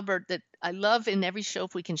about Albert that I love in every show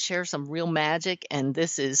if we can share some real magic, and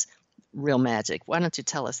this is real magic. Why don't you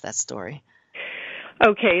tell us that story?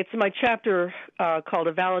 Okay, it's my chapter called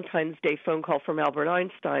A Valentine's Day Phone Call from Albert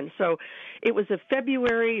Einstein. So it was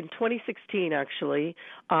February in 2016, actually.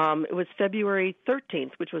 It was February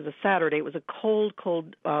 13th, which was a Saturday. It was a cold,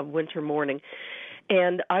 cold winter morning.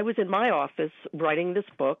 And I was in my office writing this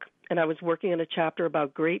book, and I was working on a chapter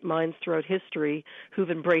about great minds throughout history who've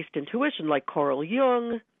embraced intuition, like Carl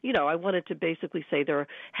Jung. I wanted to basically say there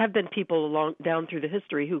have been people down through the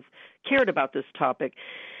history who've cared about this topic.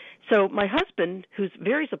 So my husband, who's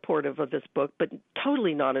very supportive of this book but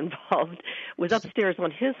totally not involved, was upstairs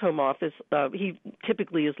on his home office. He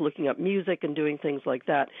typically is looking up music and doing things like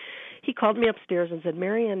that. He called me upstairs and said,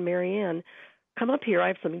 Marianne, come up here. I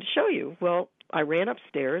have something to show you. Well, I ran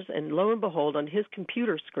upstairs, and lo and behold, on his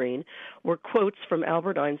computer screen were quotes from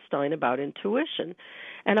Albert Einstein about intuition.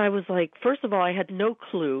 And I was like, first of all, I had no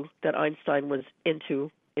clue that Einstein was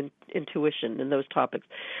into intuition and those topics.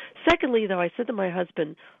 Secondly, though, I said to my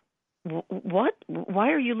husband, what? Why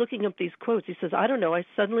are you looking up these quotes? He says, I don't know. I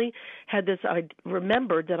suddenly had this, I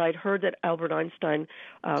remembered that I'd heard that Albert Einstein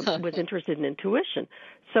was interested in intuition.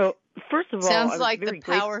 So, first of all, sounds I was like very the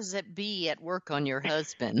powers that be at work on your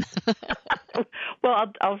husband.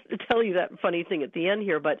 Well, I'll tell you that funny thing at the end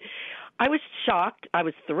here, but I was shocked. I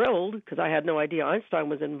was thrilled because I had no idea Einstein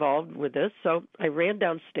was involved with this. So I ran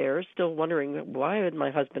downstairs, still wondering why had my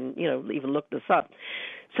husband, even look this up.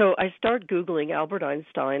 So I started Googling Albert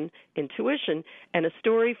Einstein intuition, and a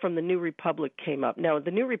story from the New Republic came up. Now,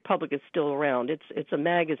 the New Republic is still around. It's a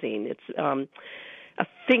magazine. It's a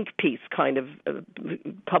think piece kind of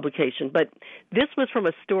publication. But this was from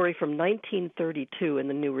a story from 1932 in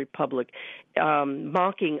the New Republic,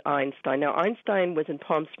 mocking Einstein. Now, Einstein was in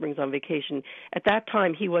Palm Springs on vacation. At that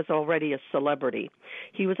time, he was already a celebrity.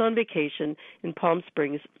 He was on vacation in Palm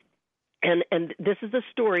Springs. And this is a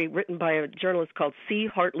story written by a journalist called C.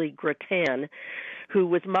 Hartley Grattan, who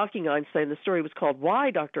was mocking Einstein. The story was called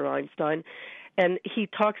Why, Dr. Einstein? And he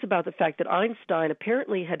talks about the fact that Einstein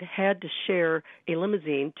apparently had to share a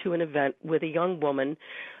limousine to an event with a young woman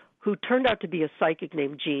who turned out to be a psychic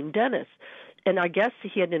named Jean Dennis. And I guess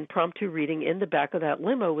he had an impromptu reading in the back of that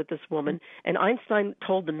limo with this woman, and Einstein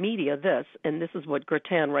told the media this, and this is what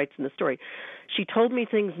Grattan writes in the story. She told me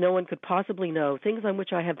things no one could possibly know, things on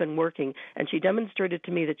which I have been working, and she demonstrated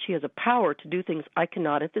to me that she has a power to do things I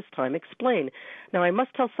cannot at this time explain. Now, I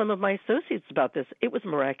must tell some of my associates about this. It was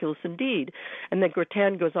miraculous indeed. And then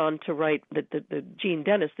Grattan goes on to write that the Jean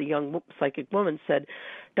Dennis, the young psychic woman, said,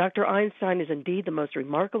 Dr. Einstein is indeed the most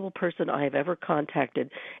remarkable person I have ever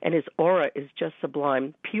contacted, and his aura is just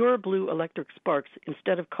sublime. Pure blue electric sparks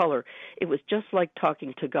instead of color. It was just like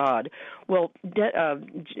talking to God. Well,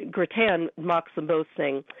 Grattan mocks them both,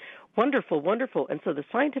 saying, wonderful, wonderful. And so the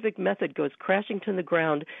scientific method goes crashing to the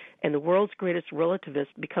ground, and the world's greatest relativist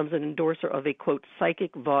becomes an endorser of a, quote,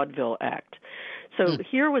 psychic vaudeville act. So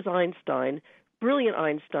here was Einstein, brilliant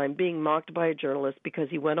Einstein, being mocked by a journalist because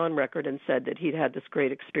he went on record and said that he'd had this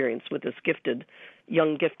great experience with this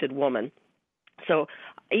young gifted woman. So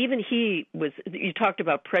even you talked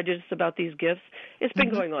about prejudice about these gifts. It's been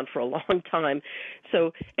going on for a long time.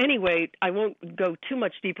 So anyway, I won't go too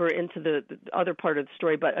much deeper into the other part of the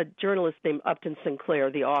story, but a journalist named Upton Sinclair,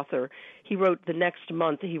 the author, he wrote the next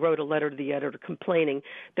month, he wrote a letter to the editor complaining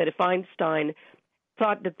that if Einstein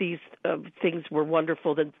thought that these things were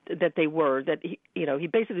wonderful, that they were, that he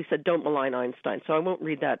basically said, don't malign Einstein. So I won't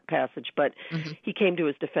read that passage, but he came to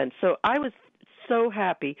his defense. So I was so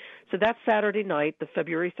happy. So that Saturday night, the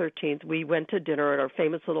February 13th, we went to dinner at our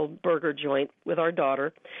famous little burger joint with our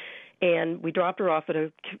daughter, and we dropped her off at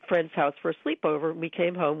a friend's house for a sleepover. We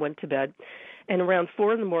came home, went to bed, and around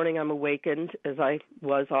 4 in the morning, I'm awakened, as I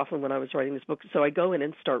was often when I was writing this book. So I go in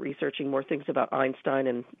and start researching more things about Einstein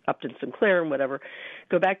and Upton Sinclair and whatever.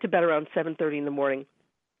 Go back to bed around 7:30 in the morning.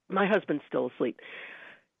 My husband's still asleep.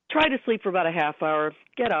 Try to sleep for about a half hour,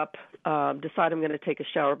 get up, decide I'm going to take a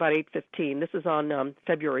shower about 8:15. This is on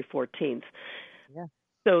February 14th. Yeah.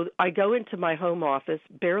 So I go into my home office,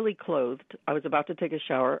 barely clothed. I was about to take a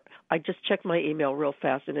shower. I just checked my email real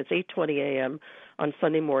fast, and it's 8:20 a.m. on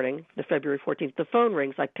Sunday morning, the February 14th. The phone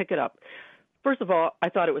rings. I pick it up. First of all, I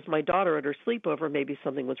thought it was my daughter at her sleepover. Maybe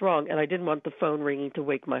something was wrong, and I didn't want the phone ringing to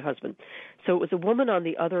wake my husband. So it was a woman on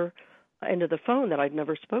the other end of the phone that I'd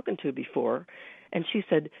never spoken to before. And she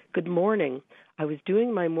said, "Good morning. I was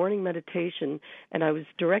doing my morning meditation, and I was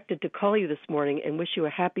directed to call you this morning and wish you a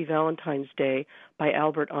happy Valentine's Day by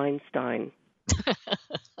Albert Einstein."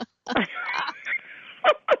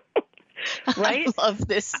 Right? I love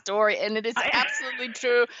this story, and it is absolutely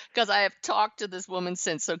true because I have talked to this woman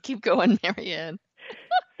since. So keep going, Marianne.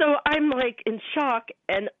 So I'm like in shock,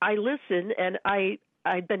 and I listen, and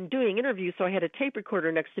I'd been doing interviews, so I had a tape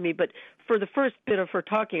recorder next to me, but for the first bit of her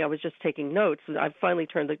talking, I was just taking notes, and I finally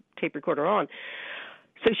turned the tape recorder on.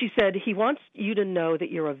 So she said, "He wants you to know that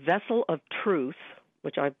you're a vessel of truth,"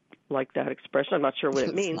 which I like that expression. I'm not sure what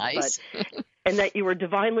it means, nice. but and that you were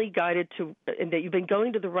divinely guided to, and that you've been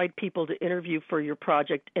going to the right people to interview for your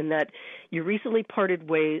project, and that you recently parted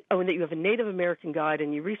ways, and that you have a Native American guide,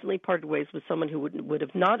 and you recently parted ways with someone who would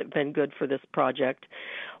have not been good for this project,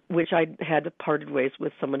 which I had parted ways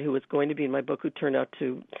with someone who was going to be in my book, who turned out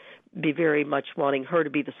to be very much wanting her to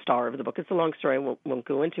be the star of the book. It's a long story I won't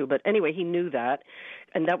go into, but anyway, he knew that,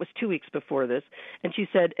 and that was 2 weeks before this. And she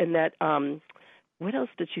said, and that, what else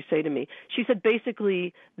did she say to me? She said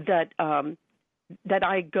basically that that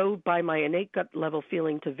I go by my innate gut level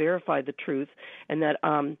feeling to verify the truth, and that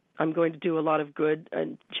I'm going to do a lot of good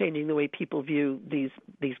and changing the way people view these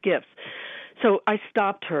gifts. So I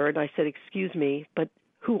stopped her and I said, "Excuse me, but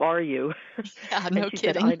who are you?" Yeah, no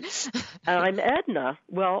kidding. Said, I'm Edna.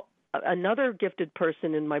 Well, another gifted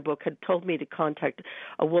person in my book had told me to contact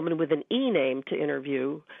a woman with an E name to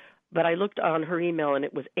interview, but I looked on her email and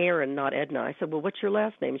it was Erin, not Edna. I said, "Well, what's your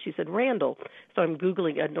last name?" And she said, "Randall." So I'm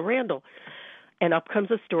Googling Edna Randall. And up comes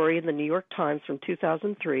a story in the New York Times from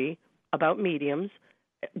 2003 about mediums.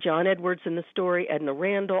 John Edwards in the story, Edna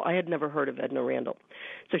Randall. I had never heard of Edna Randall.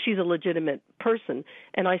 So she's a legitimate person.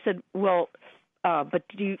 And I said, "Well, but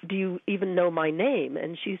do you even know my name?"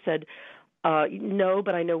 And she said, "No,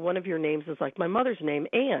 but I know one of your names is like my mother's name,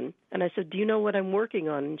 Anne." And I said, "Do you know what I'm working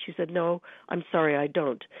on?" And she said, "No, I'm sorry, I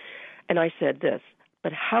don't." And I said this,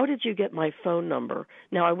 "But how did you get my phone number?"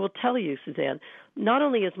 Now, I will tell you, Suzanne, not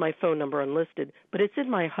only is my phone number unlisted, but it's in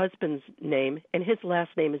my husband's name, and his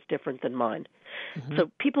last name is different than mine. Mm-hmm.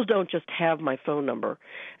 So people don't just have my phone number.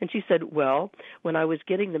 And she said, "Well, when I was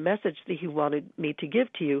getting the message that he wanted me to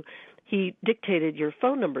give to you, he dictated your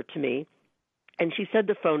phone number to me." And she said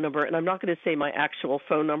the phone number, and I'm not going to say my actual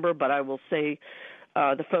phone number, but I will say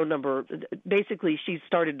the phone number. Basically, she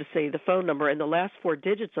started to say the phone number, and the last 4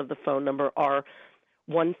 digits of the phone number are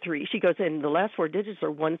 13. She goes, "And the last 4 digits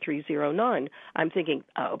are 1309. I'm thinking,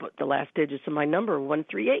 "Oh, but the last digits of my number are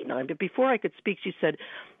 1389. But before I could speak, she said,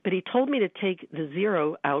 "But he told me to take the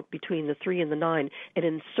 0 out between the 3 and the 9 and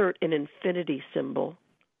insert an infinity symbol,"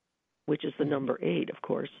 which is the number 8, of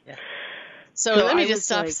course. Yeah. So let me just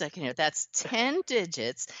stop a second here. That's 10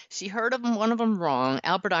 digits. She heard of one of them wrong.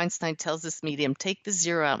 Albert Einstein tells this medium, take the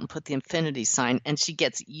 0 out and put the infinity sign, and she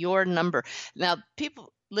gets your number. Now,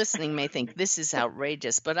 people listening may think this is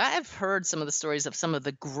outrageous, but I've heard some of the stories of some of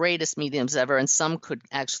the greatest mediums ever, and some could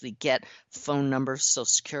actually get phone numbers, social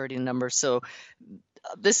security numbers. So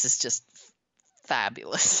this is just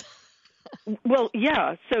fabulous. Well,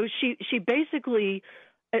 yeah. So she basically,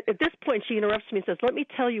 at this point, she interrupts me and says, "Let me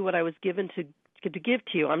tell you what I was given to give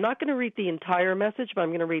to you. I'm not going to read the entire message, but I'm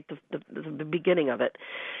going to read the beginning of it."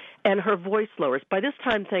 And her voice lowers. By this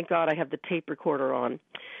time, thank God, I have the tape recorder on.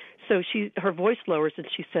 So her voice lowers and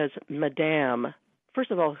she says, "Madame."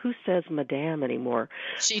 first of all, who says Madame anymore?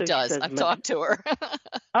 She So she does. says, I've talked to her.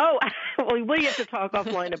 oh, well, we have to talk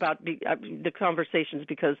offline about the conversations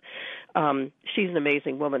because she's an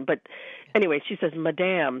amazing woman. But anyway, she says,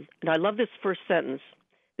 Madame, and I love this first sentence.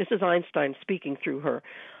 This is Einstein speaking through her.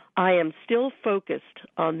 I am still focused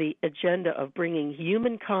on the agenda of bringing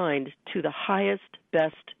humankind to the highest,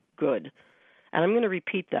 best good. And I'm going to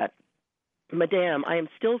repeat that. Madame, I am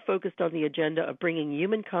still focused on the agenda of bringing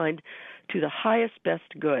humankind to the highest, best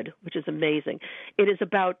good, which is amazing. It is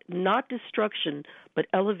about not destruction, but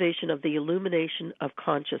elevation of the illumination of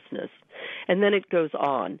consciousness. And then it goes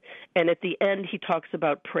on. And at the end, he talks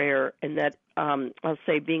about prayer and that, I'll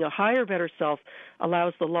say, being a higher, better self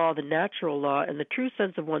allows the law, the natural law, and the true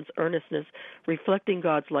sense of one's earnestness, reflecting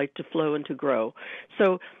God's light to flow and to grow.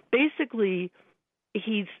 So basically,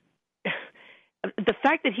 he's... the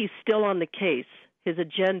fact that he's still on the case, his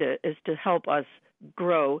agenda is to help us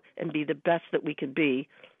grow and be the best that we can be,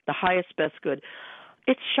 the highest, best good.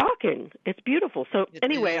 It's shocking. It's beautiful. So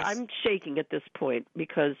anyway, I'm shaking at this point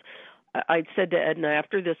because I said to Edna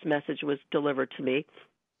after this message was delivered to me,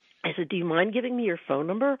 I said, do you mind giving me your phone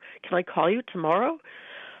number? Can I call you tomorrow?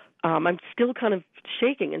 I'm still kind of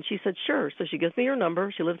shaking. And she said, sure. So she gives me her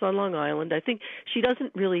number. She lives on Long Island. I think she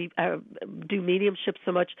doesn't really do mediumship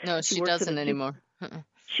so much. No, she doesn't anymore.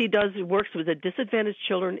 She works with the disadvantaged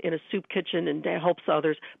children in a soup kitchen and helps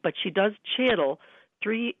others. But she does channel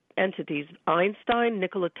 3 entities, Einstein,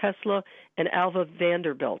 Nikola Tesla, and Alva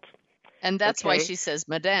Vanderbilt. And that's why she says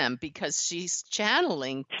Madame, because she's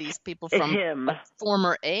channeling these people from a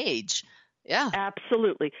former age. Yeah.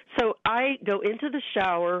 Absolutely. So I go into the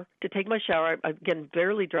shower to take my shower. I'm getting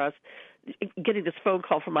barely dressed, getting this phone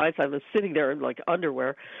call from Einstein. I was sitting there in like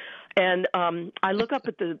underwear. And I look up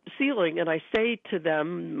at the ceiling and I say to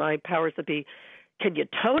them, my powers that be, can you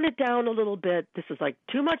tone it down a little bit? This is like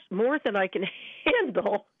too much, more than I can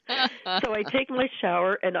handle. So I take my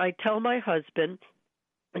shower and I tell my husband,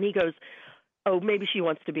 and he goes, oh, maybe she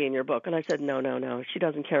wants to be in your book. And I said, no, she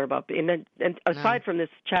doesn't care about being. And aside from this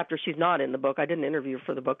chapter, she's not in the book. I didn't interview her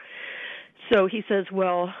for the book. So he said,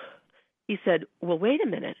 well, wait a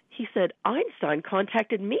minute. He said, Einstein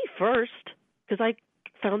contacted me first because I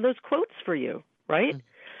found those quotes for you, right?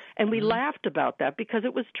 And we laughed about that because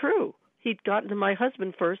it was true. He'd gotten to my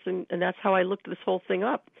husband first, and that's how I looked this whole thing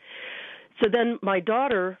up. So then my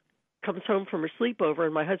daughter comes home from her sleepover,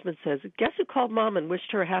 and my husband says, guess who called Mom and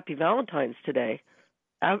wished her a happy Valentine's today?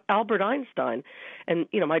 Albert Einstein. And,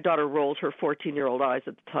 my daughter rolled her 14-year-old eyes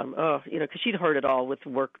at the time, because she'd heard it all with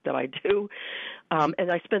work that I do.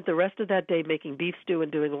 And I spent the rest of that day making beef stew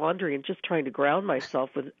and doing laundry and just trying to ground myself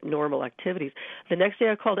with normal activities. The next day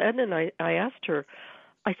I called Edna, and I asked her,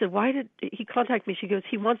 I said, why did he contact me? She goes,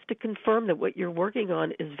 he wants to confirm that what you're working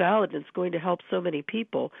on is valid and it's going to help so many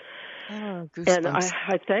people. Oh, and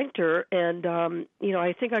I thanked her, and,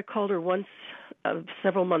 I think I called her once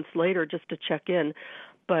several months later just to check in.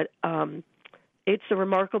 But it's a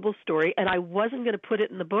remarkable story, and I wasn't going to put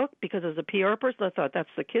it in the book because as a PR person, I thought that's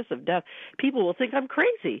the kiss of death. People will think I'm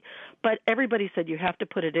crazy. But everybody said you have to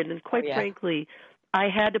put it in, and quite frankly, I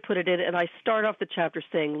had to put it in, and I start off the chapter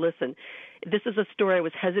saying, listen, this is a story I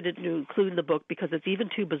was hesitant to include in the book because it's even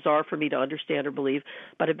too bizarre for me to understand or believe,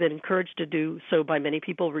 but I've been encouraged to do so by many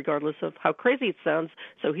people regardless of how crazy it sounds,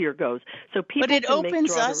 so here goes. So people But it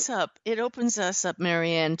opens us up. It opens us up,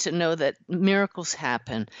 Marianne, to know that miracles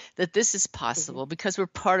happen, that this is possible because we're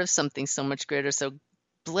part of something so much greater. So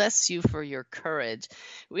bless you for your courage.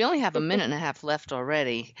 We only have a minute and a half left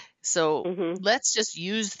already. So let's just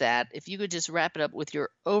use that. If you could just wrap it up with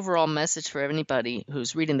your overall message for anybody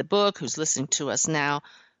who's reading the book, who's listening to us now,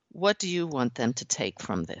 what do you want them to take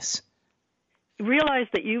from this? Realize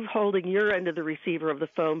that you're holding your end of the receiver of the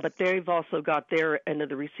phone, but they've also got their end of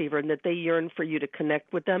the receiver, and that they yearn for you to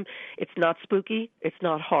connect with them. It's not spooky. It's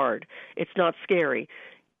not hard. It's not scary.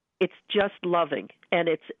 It's just loving, and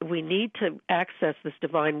we need to access this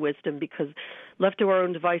divine wisdom because left to our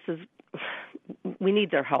own devices, we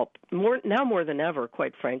need their help more than ever,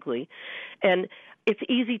 quite frankly. And it's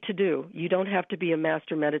easy to do. You don't have to be a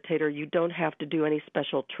master meditator. You don't have to do any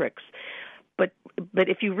special tricks. But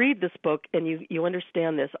if you read this book and you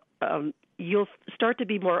understand this, you'll start to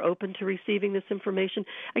be more open to receiving this information.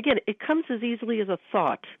 Again, it comes as easily as a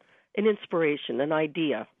thought, an inspiration, an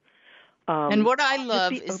idea. And what I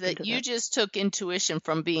love is that you just took intuition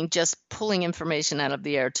from being just pulling information out of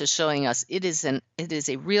the air to showing us it is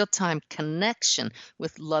a real-time connection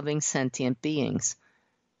with loving sentient beings.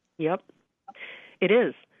 Yep, it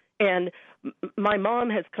is. And my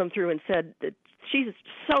mom has come through and said that she's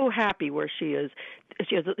so happy where she is.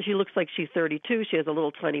 She looks like she's 32. She has a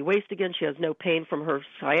little tiny waist again. She has no pain from her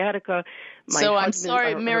sciatica. So I'm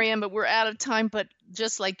sorry, Marianne, but we're out of time. But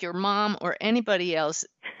just like your mom or anybody else,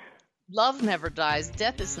 love never dies.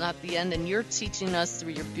 Death is not the end. And you're teaching us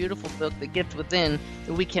through your beautiful book, The Gift Within,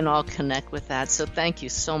 that we can all connect with that. So thank you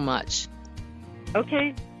so much.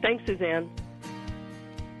 Okay. Thanks, Suzanne.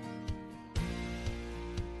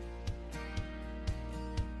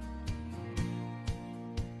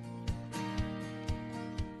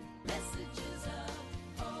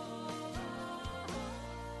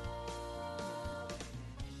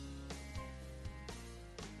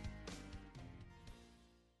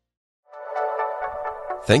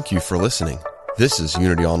 Thank you for listening. This is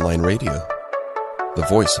Unity Online Radio, the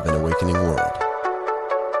voice of an awakening world.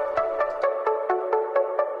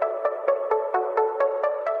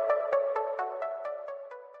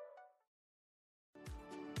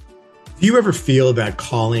 Do you ever feel that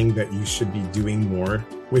calling that you should be doing more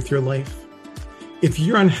with your life? If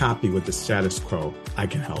you're unhappy with the status quo, I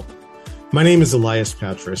can help. My name is Elias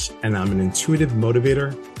Patras, and I'm an intuitive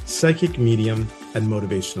motivator, psychic medium, and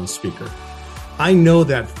motivational speaker. I know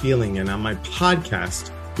that feeling, and on my podcast,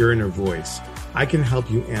 Your Inner Voice, I can help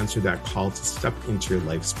you answer that call to step into your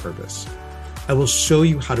life's purpose. I will show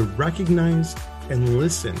you how to recognize and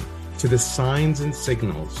listen to the signs and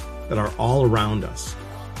signals that are all around us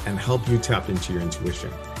and help you tap into your intuition.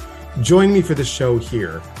 Join me for the show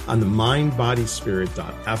here on the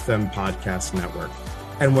mindbodyspirit.fm podcast network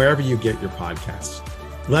and wherever you get your podcasts.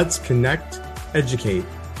 Let's connect, educate,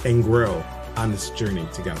 and grow on this journey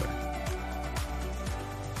together.